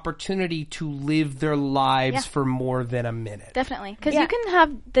the opportunity to live their lives Yeah. for more than a minute. Definitely, because Yeah. you can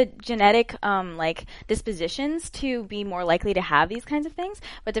have the genetic dispositions to be more likely to have these kinds of things,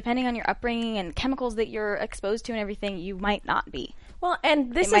 but depending on your upbringing and chemicals that you're exposed to and everything, you might not be. Well,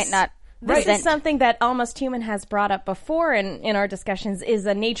 and this They might is not This present. is something that Almost Human has brought up before in our discussions, is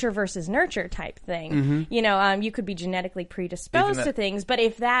a nature versus nurture type thing. You could be genetically predisposed Even to that- things, but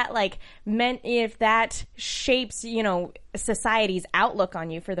if that if that shapes, society's outlook on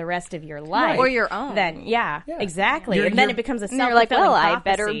you for the rest of your life. Or your own. Then, exactly. You're- and then you're- it becomes a And you're like, self-fulfilling well, I prophecy.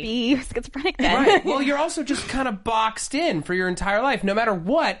 better be schizophrenic then. Right. Well, you're also just kind of boxed in for your entire life. No matter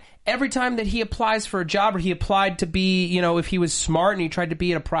what, every time that he applies for a job or he applied to be, if he was smart and he tried to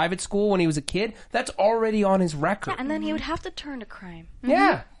be at a private school when he was a kid, that's already on his record. And then he would have to turn to crime.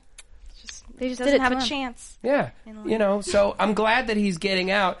 Yeah. They just did Doesn't it have to a him. chance. Yeah. So I'm glad that he's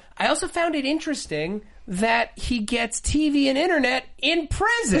getting out. I also found it interesting that he gets TV and internet in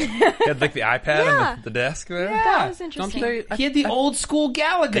prison. He had like the iPad and the desk there. That was Don't interesting. they? He had the old school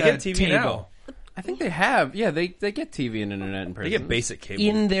Galaga They get TV table now. I think they have. Yeah, they get TV and internet in They prison. get basic cable.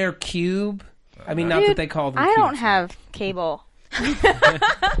 in their cube. I mean, not Dude, that they call them I don't cubes. have cable.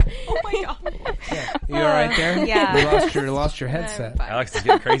 You all right there? Yeah. You lost your headset. Alex is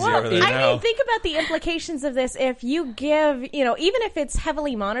getting crazy over there I now. mean, think about the implications of this. If you give, even if it's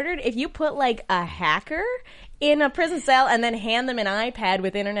heavily monitored, if you put like a hacker in a prison cell and then hand them an iPad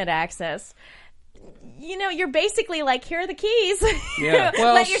with internet access, you're basically like, here are the keys. Yeah.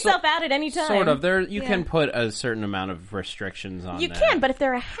 Well, Let yourself out at any time. Sort of. There, you can put a certain amount of restrictions on. You that. can, but if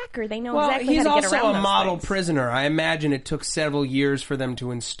they're a hacker, they know Well, exactly he's how to get also around a those model things. prisoner. I imagine it took several years for them to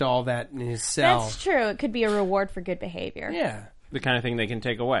install that in his cell. That's true. It could be a reward for good behavior. Yeah, the kind of thing they can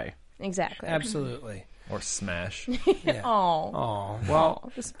take away. Exactly. absolutely. Or smash. Oh, Oh,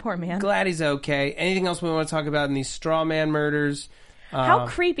 well, this poor man. glad he's okay. Anything else we want to talk about in these straw man murders? How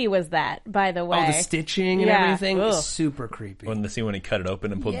creepy was that, by the way? Oh, the stitching and Yeah. everything Ugh. is super creepy. When the scene when he cut it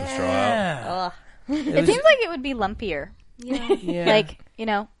open and pulled the straw out. Yeah. It seems like it would be lumpier. Yeah. Like, you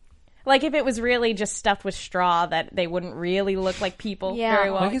know. Like if it was really just stuffed with straw, that they wouldn't really look like people Yeah.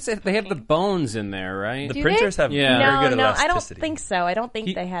 very well. I guess they have the bones in there, right? The Do printers have Yeah. very good No, I elasticity. don't think so. I don't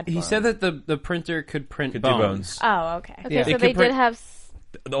think they had. He bones. said that the printer could print Could do bones. bones. Oh, okay. Okay, Yeah. so It they could did print- have.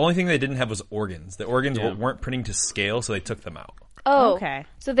 The only thing they didn't have was organs. The organs Yeah. weren't printing to scale, so they took them out. Oh, Okay.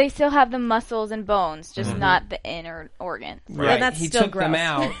 So they still have the muscles and bones, just not the inner organ. Right. that's he still took them gross.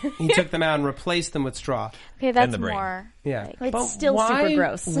 out. He took them out and replaced them with straw. Okay, that's the brain. more. Yeah, Like, It's still why, super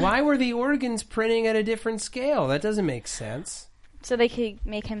gross. Why were the organs printing at a different scale? That doesn't make sense. so they could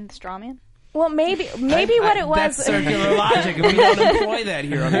make him the straw man? Well, maybe what it was. That's circular logic, and we don't employ that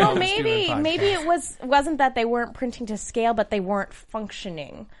here on the Well, Elvis Duran podcast. maybe it wasn't that they weren't printing to scale, but they weren't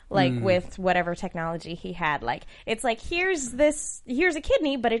functioning like with whatever technology he had. Like it's like here's a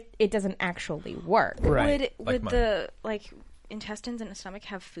kidney, but it doesn't actually work. Right. Would mine. the intestines and the stomach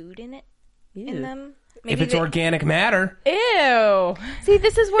have food in it? In them? If it's they- organic matter, Ew. See,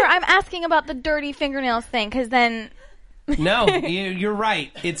 this is where I'm asking about the dirty fingernails thing, because then no, you're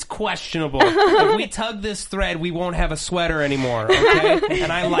right. It's questionable. If we tug this thread, we won't have a sweater anymore. Okay,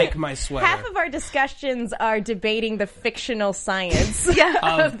 and I like my sweater. Half of our discussions are debating the fictional science of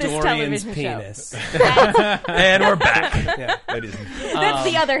of this Dorian's television penis. And we're back. Yeah. Ladies and show. That's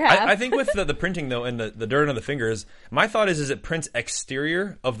the other half. I think with the printing though and the dirt on the fingers, my thought is it prints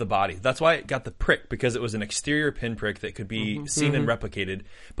exterior of the body. That's why it got the prick, because it was an exterior pinprick that could be seen and replicated.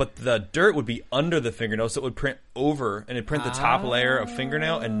 But the dirt would be under the fingernail, so it would print over and it'd print the top layer of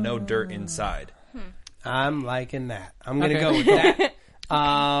fingernail and no dirt inside. I'm liking that. I'm going to Okay. go with that.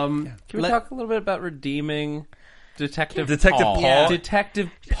 Can we talk a little bit about redeeming Detective Paul? Yeah. Detective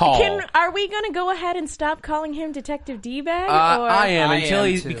Paul. Are we going to go ahead and stop calling him Detective D-Bag? I am I until am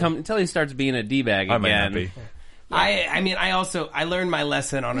he too. until he starts being a d-bag I again. might not be. I mean, I learned my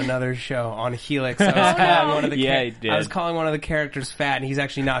lesson on another show on Helix. I was calling one of the Yeah, he did. I was calling one of the characters fat, and he's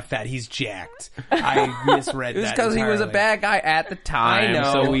actually not fat. He's jacked. I misread It was that because he was a entirely. bad guy at the I time,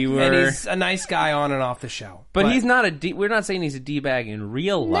 know. so we and were. he's a nice guy on and off the show. But he's not a d. We're not saying he's a d-bag in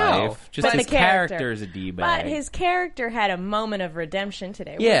real life. Just but his the character. character is a d-bag. But his character had a moment of redemption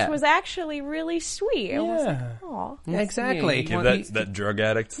today, Yeah. which was actually really sweet. It was like, Yeah. aw. Exactly. Give that drug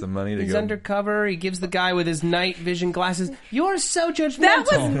addict the money to He's go. undercover. He gives the guy with his night vision glasses. You're so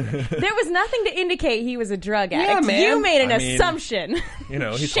judgmental. There was nothing to indicate he was a drug addict. Yeah, man. You made an I mean, assumption. You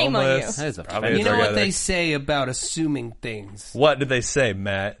know, he's Shame on homeless. you. That is a probably a You know drug what they addict. say about assuming things? What did they say,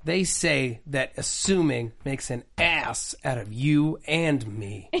 Matt? They say that assuming makes an ass out of you and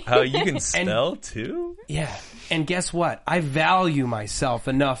me. How you can spell too? Yeah. And guess what? I value myself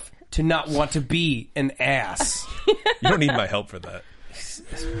enough to not want to be an ass. You don't need my help for that.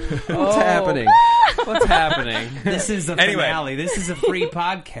 What's happening? What's happening? This is a Anyway. finale. This is a free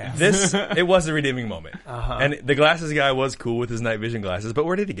podcast. It was a redeeming moment. And the glasses guy was cool with his night vision glasses, but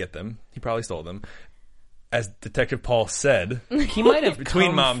where did he get them? He probably stole them. As Detective Paul said, He might have Between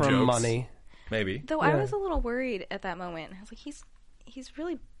come mom from jokes. money. maybe. Though I was a little worried at that moment. I was like, he's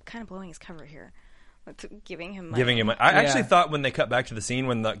really kind of blowing his cover here, with giving him money. I actually thought when they cut back to the scene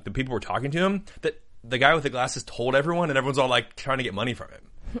when the people were talking to him that the guy with the glasses told everyone, and everyone's all like trying to get money from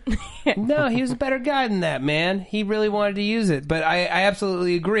him. No, he was a better guy than that, man. He really wanted to use it. But I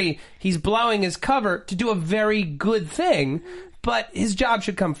absolutely agree. He's blowing his cover to do a very good thing, but his job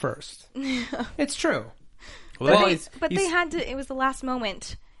should come first. It's true. Well, But they had to. It was the last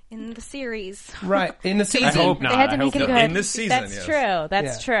moment in the series. Right. In the season. I hope not. They had to I make hope him not. good. in this season, That's yes. true.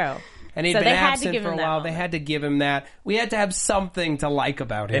 That's Yeah. true. And he'd So been they had to absent give for a him that while. They moment. had to give him that. We had to have something to like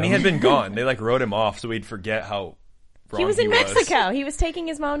about him. And he had been gone. They wrote him off so we'd forget how wrong He was in Mexico. He was taking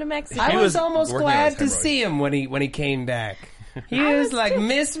his mom to Mexico. I He was was almost working on glad his to hemorrhoids. see him when he came back. He was like,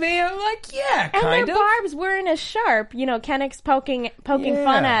 "Miss me?" I'm like, "Yeah, and kind their of." barbs weren't as sharp. You know, Kennick's poking Yeah.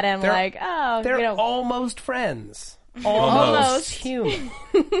 fun at him, They're- like, oh, They're you know, almost friends. almost. Human.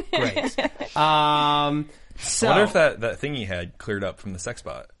 Great. So I wonder if that thing he had cleared up from the sex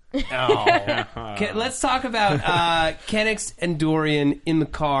bot. Let's talk about Kennex and Dorian in the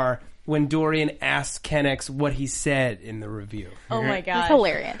car when Dorian asked Kennex what he said in the review. Oh my It's god,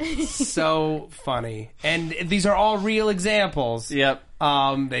 hilarious. So funny. And these are all real examples. Yep.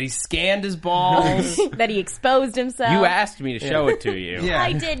 That he scanned his balls. that he exposed himself. You asked me to show it to you. Yeah.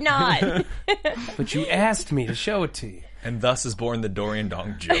 I did not. But you asked me to show it to you. And thus is born the Dorian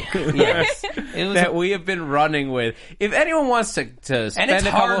Dong joke. Yes. It was That we have been running with. If anyone wants to spend it's a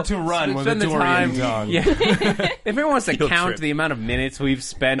couple, hard to run with spend a the Dorian time, dog. Yeah. If anyone wants to Field count trip. the amount of minutes we've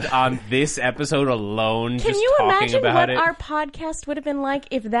spent on this episode alone, Can just you talking imagine about what it. our podcast would have been like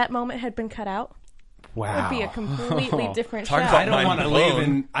if that moment had been cut out? Wow. It would be a completely different show. Talk about I don't want to live blown.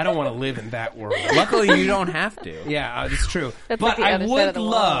 in. I don't want to live in that world. Luckily, you don't have to. Yeah, it's true. That's But like the I other side would of the wall.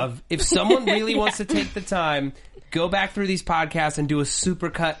 love if someone really wants to take the time, go back through these podcasts and do a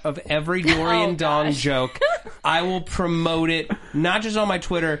supercut of every Dorian Dong joke. I will promote it, not just on my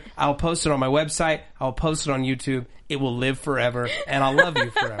Twitter. I'll post it on my website. I'll post it on YouTube. It will live forever, and I'll love you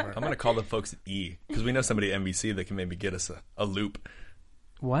forever. I'm going to call the folks at E, because we know somebody at NBC that can maybe get us a loop.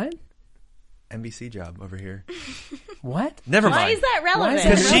 What? NBC job over here. What? Never Why mind. is that relevant?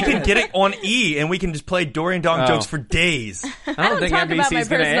 Because she can get it on E, and we can just play Dorian Dong jokes for days. I don't think talk about my NBC's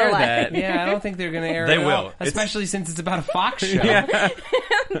going to personal air life. that. Yeah, I don't think they're going to air They it at will. all, It's- especially since it's about a Fox show.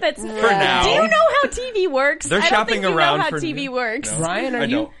 That's For now. Do you know how TV works? They're I don't shopping think you around know how for- TV works. Ryan, I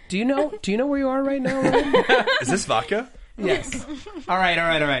don't. Do you know where you are right now, Ryan? Is this vodka? Yes. All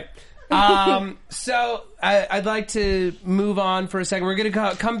right. So I'd like to move on for a second. We're going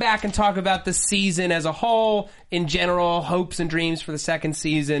to come back and talk about the season as a whole, in general, hopes and dreams for the second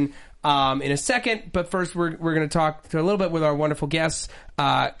season in a second. But first, we're going to talk a little bit with our wonderful guests,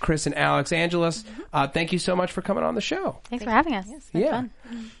 Chris and Alex Angeles. Thank you so much for coming on the show. Thanks for having us. It's been Yeah.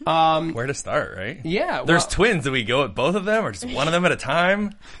 fun. Where to start, right? Yeah. There's well, twins. Do we go at both of them, or just one of them at a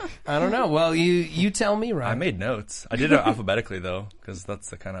time? I don't know. Well, you tell me, Ryan. I made notes. I did it alphabetically, though, because that's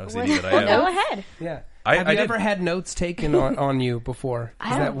the kind of OCD that I Go am. ahead. Yeah. I Have you did. ever had notes taken on you before? Is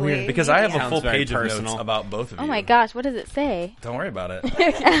that Probably. weird? Because I have a Sounds full very page of personal. notes about both of you. Oh my gosh, what does it say? Don't worry about it.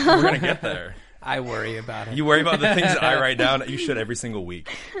 We're going to get there. I worry about it. You worry about the things that I write down. You should every single week.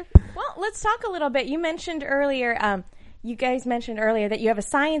 Well, let's talk a little bit. You mentioned earlier, you guys mentioned earlier that you have a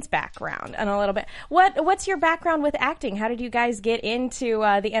science background and a little bit. What's your background with acting? How did you guys get into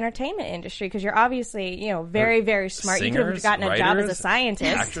the entertainment industry? Because you're obviously, very, very smart. You could have Singers, gotten a job as a writers,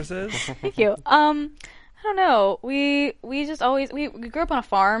 scientist. Actresses. Thank you. I don't know. We just always we grew up on a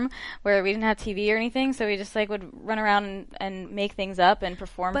farm where we didn't have TV or anything, so we just would run around and make things up and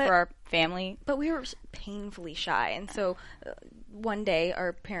perform But- for our family. But we were painfully shy, and so one day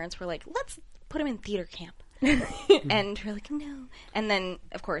our parents were like, "Let's put him in theater camp." And we're like, "No." And then,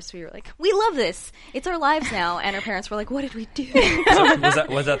 of course, we were like, "We love this. It's our lives now." And our parents were like, "What did we do?" So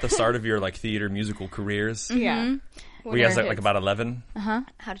was that the start of your theater musical careers? Yeah. Were you guys about 11? How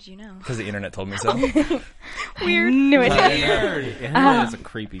did you know? Because the internet told me so. Weird. Knew it. That's a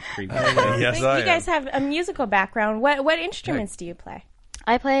creepy. Yes, You I guys am. have a musical background. What instruments do you play?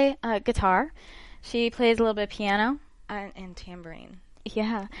 I play guitar. She plays a little bit of piano. And tambourine.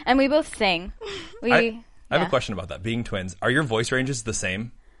 Yeah, and we both sing. I have a question about that. Being twins, are your voice ranges the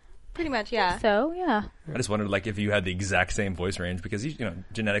same? Pretty much, yeah. So yeah. I just wondered, if you had the exact same voice range, because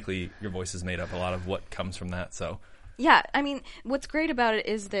genetically your voice is made up a lot of what comes from that. So Yeah, I mean, what's great about it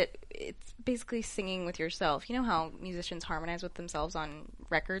is that it's basically singing with yourself. You know how musicians harmonize with themselves on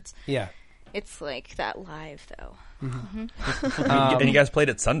records? Yeah. It's like that live, though. and you guys played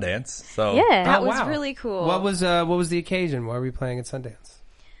at Sundance. So Yeah. That Oh, was wow. really cool. What was the occasion? Why were we playing at Sundance?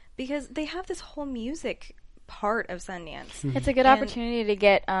 Because they have this whole music part of Sundance. It's a good And- opportunity to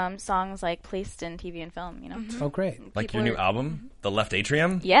get songs placed in TV and film. Oh, great. like people your new are- album, The Left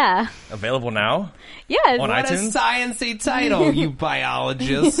Atrium, Yeah. available now Yes. on What a iTunes. sciencey title, you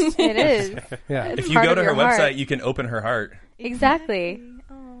biologist. It is. Yeah. If you part go of to her your heart. website, you can open her heart. Exactly.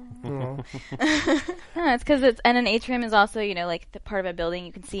 No, it's because and an atrium is also the part of a building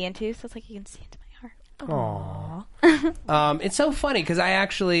you can see into, so it's like you can see into my heart. Aww. It's so funny because I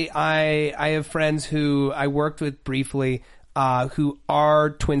have friends who I worked with briefly who are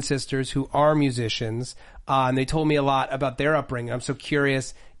twin sisters who are musicians, and they told me a lot about their upbringing. I'm so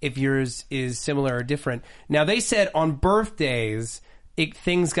curious if yours is similar or different. Now, they said on birthdays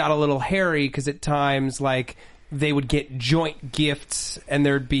things got a little hairy because at times they would get joint gifts and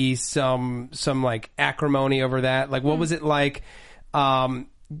there'd be some acrimony over that. What was it like?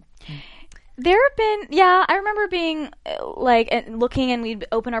 There have been, I remember being and looking, and we'd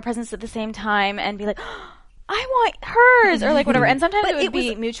open our presents at the same time and be like, oh, I want hers, or whatever. And sometimes But it would it be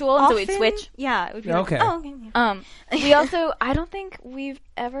was mutual, and so we'd often- switch. Yeah, it would be Okay. like, oh, okay. Yeah. We also, I don't think we've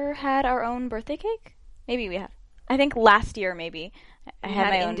ever had our own birthday cake. Maybe we have. I think last year, maybe. I We had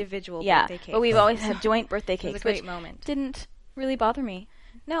had my own individual yeah, birthday cakes. but we've always had joint birthday It was cakes, a great which moment. didn't really bother me.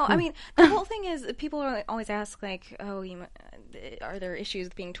 No, I mean, the whole thing is people always ask, oh, are there issues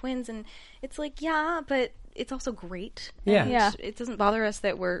with being twins? And it's yeah, but it's also great. Yeah. And Yeah. it doesn't bother us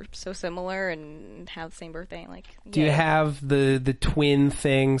that we're so similar and have the same birthday. Do you have the twin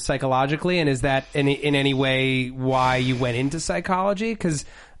thing psychologically, and is that in any way why you went into psychology? Because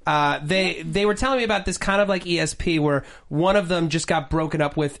they were telling me about this kind of like ESP where one of them just got broken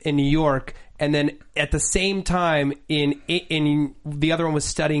up with in New York, and then at the same time in the other one was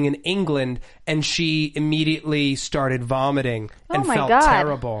studying in England, and she immediately started vomiting and my Oh felt God.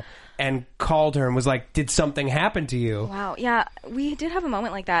 terrible and called her and was like, "Did something happen to you?" Wow. Yeah, we did have a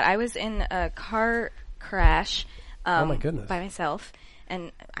moment like that. I was in a car crash. Oh, my goodness. By myself,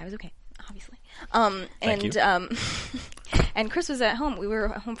 and I was okay, obviously. Thank you. And Chris was at home. We were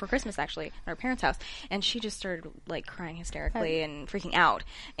home for Christmas, actually, at our parents' house, and she just started like crying hysterically and freaking out.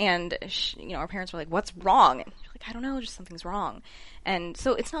 And our parents were like, "What's wrong?" And she's like, "I don't know, just something's wrong." And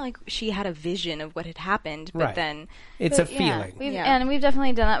so it's not like she had a vision of what had happened, but Right. then It's a feeling. And we've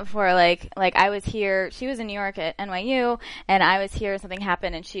definitely done that before. Like I was here, she was in New York at NYU, and I was here, something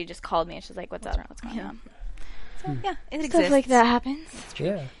happened, and she just called me, and she's like, what's up? What's going on? so, yeah, it Stuff exists. like that happens.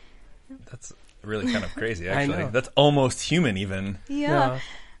 Yeah. That's really kind of crazy, I actually. know. That's almost human, even. Yeah.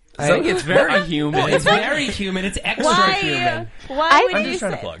 So It's very human. It's very human. It's extra human. Why would I'm you just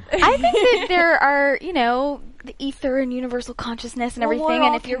trying to say? plug. I think that there are, the ether and universal consciousness and Well, we're everything,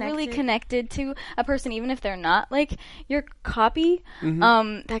 and all if you're really connected. connected to a person, even if they're not like your copy,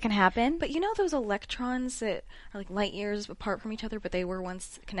 that can happen. But you know those electrons that are like light years apart from each other, but they were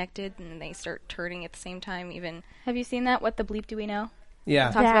once connected, and they start turning at the same time. Even Have you seen that? What the bleep do we know? Yeah.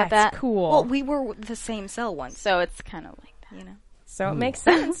 Talks about That's that. cool. well, we were the same cell once, So it's kind of like that. you know. So it makes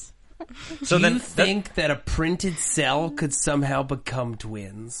sense. So Do then you think that a printed cell could somehow become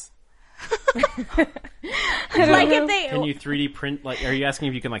twins? Like if they Can you 3D print? Like, are you asking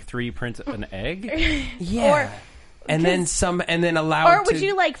if you can like 3D print an egg? Yeah. And then allow or it would to...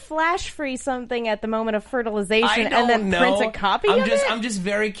 you like flash freeze something at the moment of fertilization I and don't then know. print a copy of it? I'm just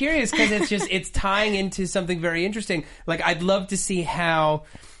very curious because it's tying into something very interesting. Like, I'd love to see how,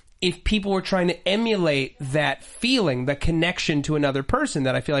 if people were trying to emulate that feeling, the connection to another person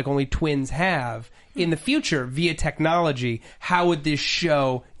that I feel like only twins have in the future via technology, how would this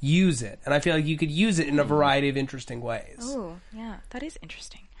show use it? And I feel like you could use it in a variety of interesting ways. Oh, yeah, that is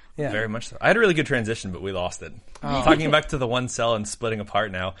interesting. Yeah. Very much so. I had a really good transition, but we lost it. Talking back to the one cell and splitting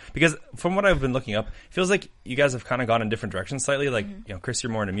apart now, because from what I've been looking up, it feels like you guys have kind of gone in different directions slightly. Like, Chris,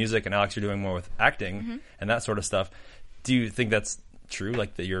 you're more into music, and Alex, you're doing more with acting and that sort of stuff. Do you think that's true?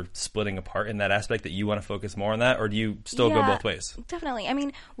 Like that you're splitting apart in that aspect, that you want to focus more on that, or do you still go both ways? Definitely. I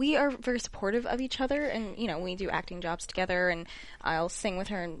mean, we are very supportive of each other, and we do acting jobs together, and I'll sing with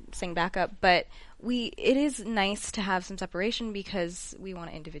her and sing backup. But it is nice to have some separation because we want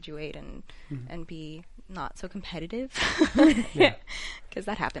to individuate and be not so competitive. Because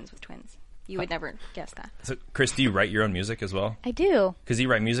that happens with twins. You would never guess that. So, Chris, do you write your own music as well? I do. Because you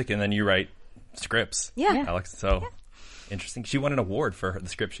write music and then you write scripts. Yeah. Alex. So interesting. She won an award for the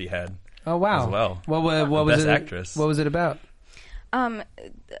script she had. Oh, wow. As well. What was Best it? actress. What was it about? An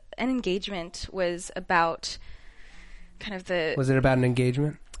engagement was about kind of the... Was it about an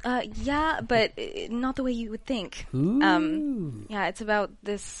engagement? Yeah, but not the way you would think. Yeah, it's about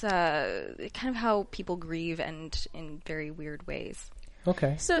this kind of how people grieve and in very weird ways.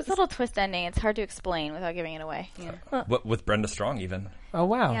 Okay. So it's a little twist ending. It's hard to explain without giving it away. Yeah, What with Brenda Strong even. Oh,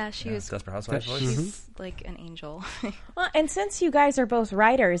 wow. yeah, she was. Desperate Housewives voice. She's like an angel. Well, and since you guys are both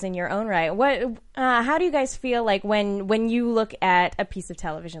writers in your own right, how do you guys feel like when you look at a piece of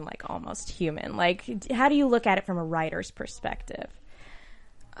television like Almost Human? Like, how do you look at it from a writer's perspective?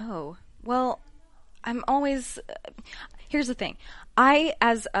 Oh, well, I'm always... here's the thing. I,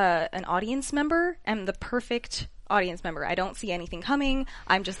 as an audience member, am the perfect audience member. I don't see anything coming.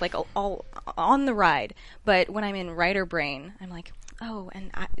 I'm just like all on the ride. But when I'm in writer brain, I'm like, oh, and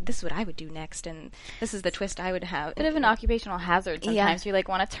this is what I would do next, and this is the twist I would have. Bit of an occupational hazard sometimes. You like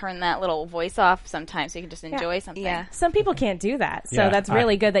want to turn that little voice off sometimes so you can just enjoy something. Yeah. Some people can't do that, so Yeah, that's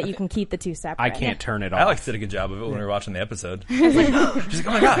really good that you can keep the two separate. I can't turn it off. Alex did a good job of it when we were watching the episode. She's like, oh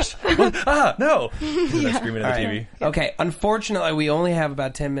my gosh. No. And then screaming at the TV. Okay, unfortunately, we only have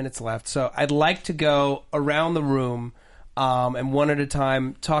about 10 minutes left, so I'd like to go around the room and one at a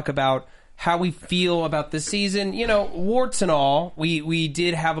time talk about how we feel about this season. Warts and all, we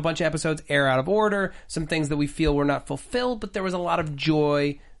did have a bunch of episodes air out of order, some things that we feel were not fulfilled, but there was a lot of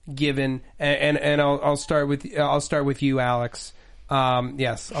joy given, and I'll start with you, Alex.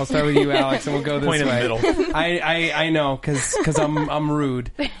 Yes, I'll start with you, Alex, and we'll go this Point in the way. middle. I know, because I'm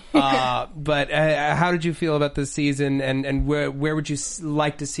rude. But how did you feel about this season, and where would you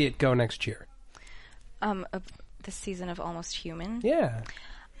like to see it go next year? This season of Almost Human. Yeah.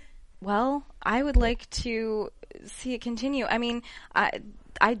 Well, I would like to see it continue. I mean,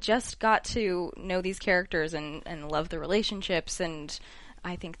 I just got to know these characters and love the relationships, and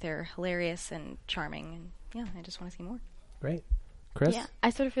I think they're hilarious and charming. And yeah, I just want to see more. Great. Chris? Yeah,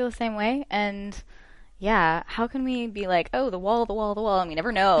 I sort of feel the same way, and yeah, how can we be like, oh, the wall, and we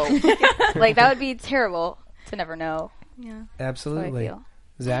never know? Like, that would be terrible to never know. Yeah. Absolutely. That's how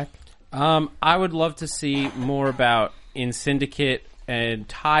I feel. Zach? I would love to see more about in Syndicate and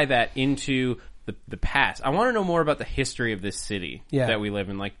tie that into the past. I want to know more about the history of this city that we live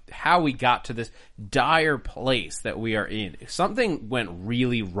in, like how we got to this dire place that we are in. If something went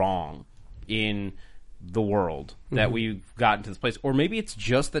really wrong in the world that we've gotten to this place, or maybe it's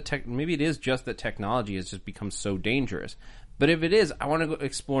just maybe it is just that technology has just become so dangerous. But if it is, I want to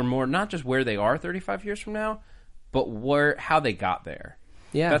explore more, not just where they are 35 years from now, but how they got there.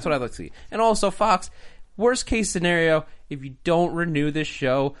 Yeah. That's what I'd like to see. And also, Fox, worst case scenario, if you don't renew this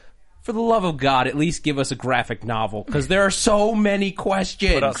show, for the love of God, at least give us a graphic novel, because there are so many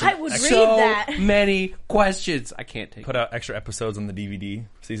questions. I would read so that. many questions. I can't take Put out extra episodes on the DVD,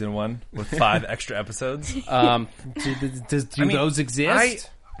 season 1, with 5 extra episodes. Do those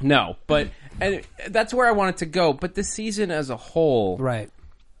exist? No, but and that's where I want it to go. But the season as a whole, Right.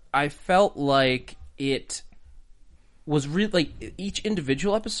 I felt like it was really, like, each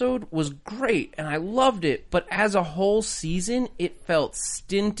individual episode was great and I loved it, but as a whole season it felt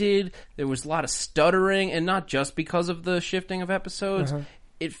stinted. There was a lot of stuttering, and not just because of the shifting of episodes.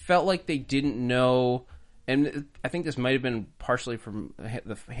 It felt like they didn't know, and I think this might have been partially from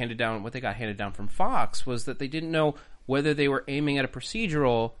the what they got handed down from Fox, was that they didn't know whether they were aiming at a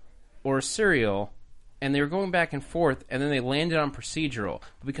procedural or a serial, and they were going back and forth, and then they landed on procedural.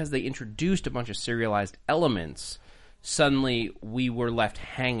 But because they introduced a bunch of serialized elements, suddenly we were left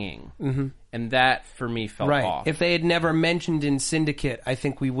hanging. And that, for me, felt off. If they had never mentioned in Syndicate, I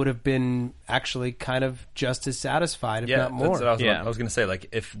think we would have been actually kind of just as satisfied, if not more. That's what I was going to say. Like,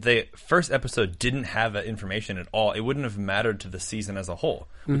 if the first episode didn't have that information at all, it wouldn't have mattered to the season as a whole.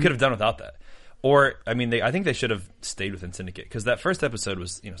 We could have done without that. Or, I mean, I think they should have stayed within Syndicate, because that first episode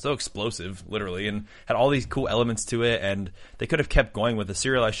was, so explosive, literally, and had all these cool elements to it, and they could have kept going with the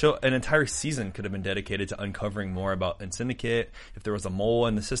serialized show. An entire season could have been dedicated to uncovering more about in Syndicate, if there was a mole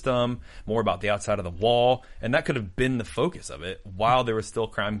in the system, more about the outside of the wall, and that could have been the focus of it, while there was still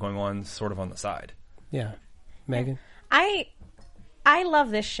crime going on sort of on the side. Yeah. Megan? I love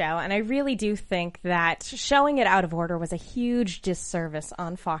this show, and I really do think that showing it out of order was a huge disservice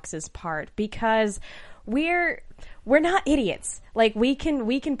on Fox's part, because we're not idiots. Like, we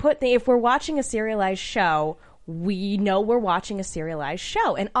can put if we're watching a serialized show, we know we're watching a serialized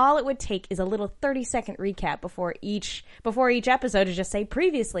show, and all it would take is a little 30-second recap before each episode to just say,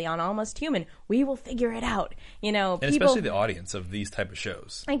 previously on Almost Human, we will figure it out. And especially the audience of these type of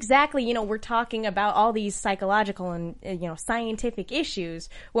shows. Exactly. We're talking about all these psychological and scientific issues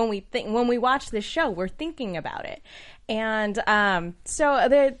when we watch this show. We're thinking about it. And so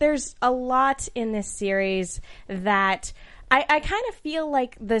there's a lot in this series that I kind of feel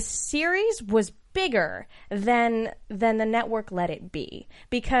like the series was bigger than the network let it be,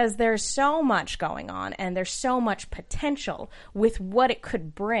 because there's so much going on and there's so much potential with what it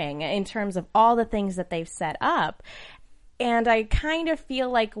could bring in terms of all the things that they've set up. And I kind of feel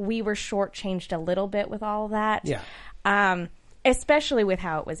like we were shortchanged a little bit with all of that. Yeah. Especially with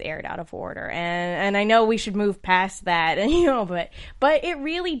how it was aired out of order. And I know we should move past that, but it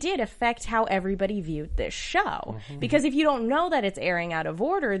really did affect how everybody viewed this show. Because if you don't know that it's airing out of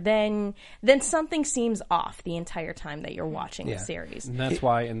order, then something seems off the entire time that you're watching the series. And that's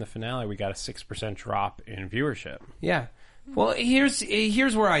why in the finale we got a 6% drop in viewership. Yeah. Well, here's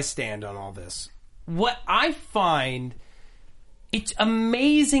where I stand on all this. What I find, it's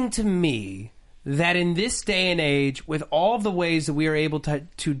amazing to me that in this day and age, with all of the ways that we are able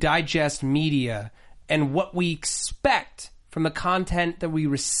to digest media and what we expect from the content that we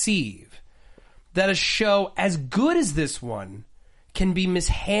receive, that a show as good as this one can be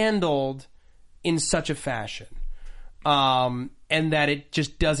mishandled in such a fashion, and that it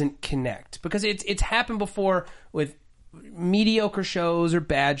just doesn't connect. Because it's happened before with mediocre shows or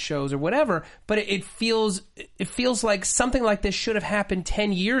bad shows or whatever, but it feels like something like this should have happened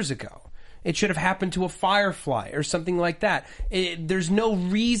 10 years ago. It should have happened to a Firefly or something like that. There's no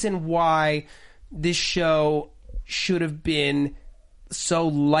reason why this show should have been so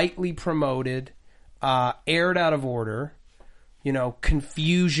lightly promoted, aired out of order,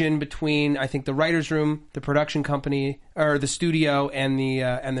 confusion between, I think, the writer's room, the production company, or the studio, and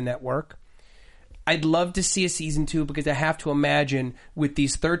the network. I'd love to see a season 2, because I have to imagine with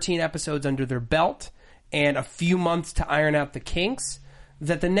these 13 episodes under their belt and a few months to iron out the kinks,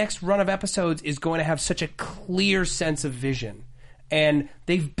 that the next run of episodes is going to have such a clear sense of vision. And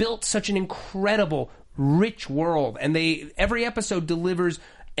they've built such an incredible, rich world. And every episode delivers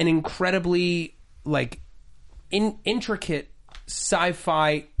an incredibly, intricate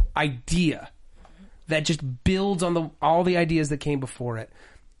sci-fi idea that just builds on all the ideas that came before it.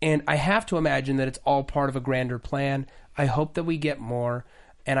 And I have to imagine that it's all part of a grander plan. I hope that we get more,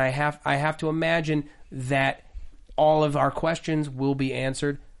 and I have to imagine that all of our questions will be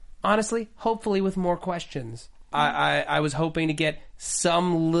answered. Honestly, hopefully with more questions. I was hoping to get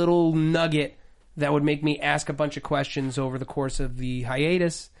some little nugget that would make me ask a bunch of questions over the course of the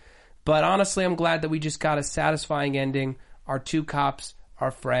hiatus. But honestly, I'm glad that we just got a satisfying ending. Our two cops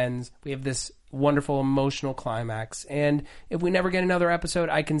are friends. We have this wonderful emotional climax. And if we never get another episode,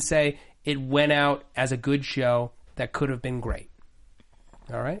 I can say it went out as a good show that could have been great.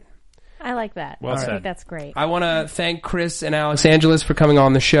 All right? I like that. Well I said. think that's great. I want to thank Chris and Alex Angeles for coming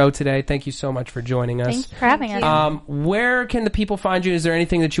on the show today. Thank you so much for joining us. Thanks for having us. Where can the people find you? Is there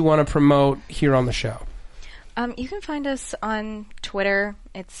anything that you want to promote here on the show? You can find us on Twitter.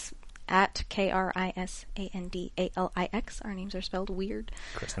 It's at KRISANDALIX. Our names are spelled weird.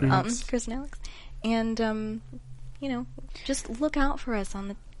 Chris and Alex. Chris and Alex. And, just look out for us on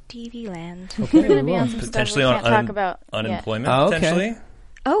the TV land. We're going to be on some stuff we Potentially can't on talk about yet. unemployment. Oh, okay. Potentially.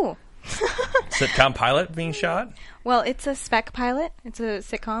 Oh. Sitcom pilot being shot. Well, it's a spec pilot. It's a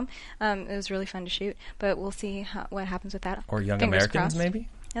sitcom. It was really fun to shoot, but we'll see what happens with that. Or Young Fingers Americans, crossed. maybe?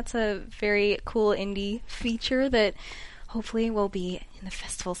 That's a very cool indie feature that hopefully will be in the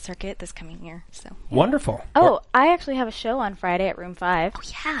festival circuit this coming year. So Wonderful. Oh, I actually have a show on Friday at Room 5.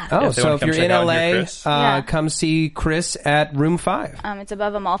 yeah. Oh, if they so wanna if come you're check in out LA, your Chris. Yeah. come see Chris at Room 5. It's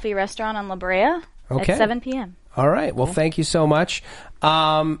above Amalfi Restaurant on La Brea Okay. at 7 p.m. All right. Well, thank you so much.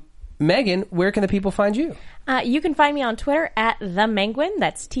 Megan, where can the people find you? You can find me on Twitter at The Menguin.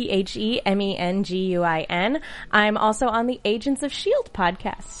 That's TheMenguin. I'm also on the Agents of S.H.I.E.L.D.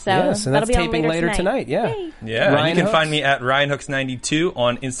 podcast. So Yes, and that'll that's be on taping later tonight. Yeah. Yay. Yeah. And Ryan you can Hooks? find me at RyanHooks92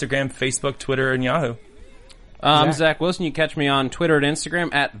 on Instagram, Facebook, Twitter, and Yahoo. I'm Zach Wilson. You can catch me on Twitter and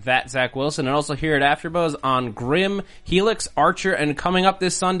Instagram at that Zach Wilson, and also here at AfterBuzz on Grimm, Helix, Archer, and coming up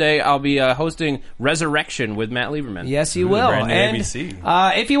this Sunday, I'll be hosting Resurrection with Matt Lieberman. Yes, you will. brand new And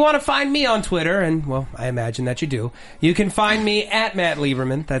ABC. if you want to find me on Twitter, and, well, I imagine that you do, you can find me at Matt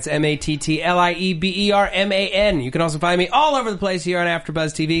Lieberman. That's MattLieberman. You can also find me all over the place here on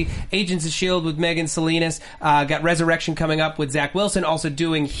AfterBuzz TV. Agents of S.H.I.E.L.D. with Megan Salinas. Got Resurrection coming up with Zach Wilson. Also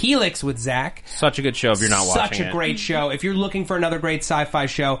doing Helix with Zach. Such a good show if you're not watching Such a it. great show. If you're looking for another great sci-fi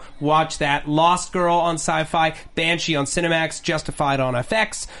show, watch that. Lost Girl on Sci-Fi, Banshee on Cinemax, Justified on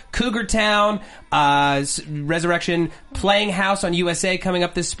FX, Cougar Town, Resurrection, Playing House on USA coming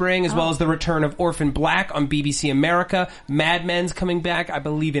up this spring, as well as the return of Orphan Black on BBC America. Mad Men's coming back, I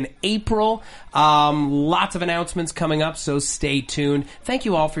believe, in April. Lots of announcements coming up, so stay tuned. Thank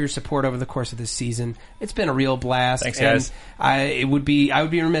you all for your support over the course of this season. It's been a real blast. Thanks, guys. I would be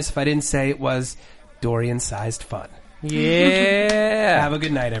remiss if I didn't say it was Dorian-sized fun. Yeah. Have a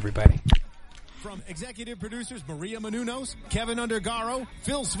good night, everybody. From executive producers Maria Menounos, Kevin Undergaro,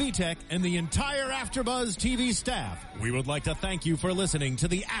 Phil Svitek, and the entire AfterBuzz TV staff, we would like to thank you for listening to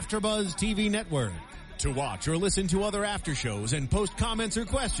the AfterBuzz TV network. To watch or listen to other after shows and post comments or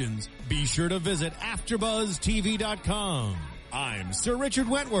questions, be sure to visit AfterBuzzTV.com. I'm Sir Richard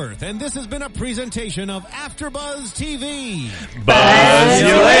Wentworth, and this has been a presentation of AfterBuzz TV. Buzz you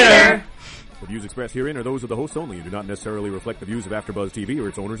later. The views expressed herein are those of the hosts only and do not necessarily reflect the views of AfterBuzz TV or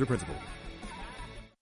its owners or principals.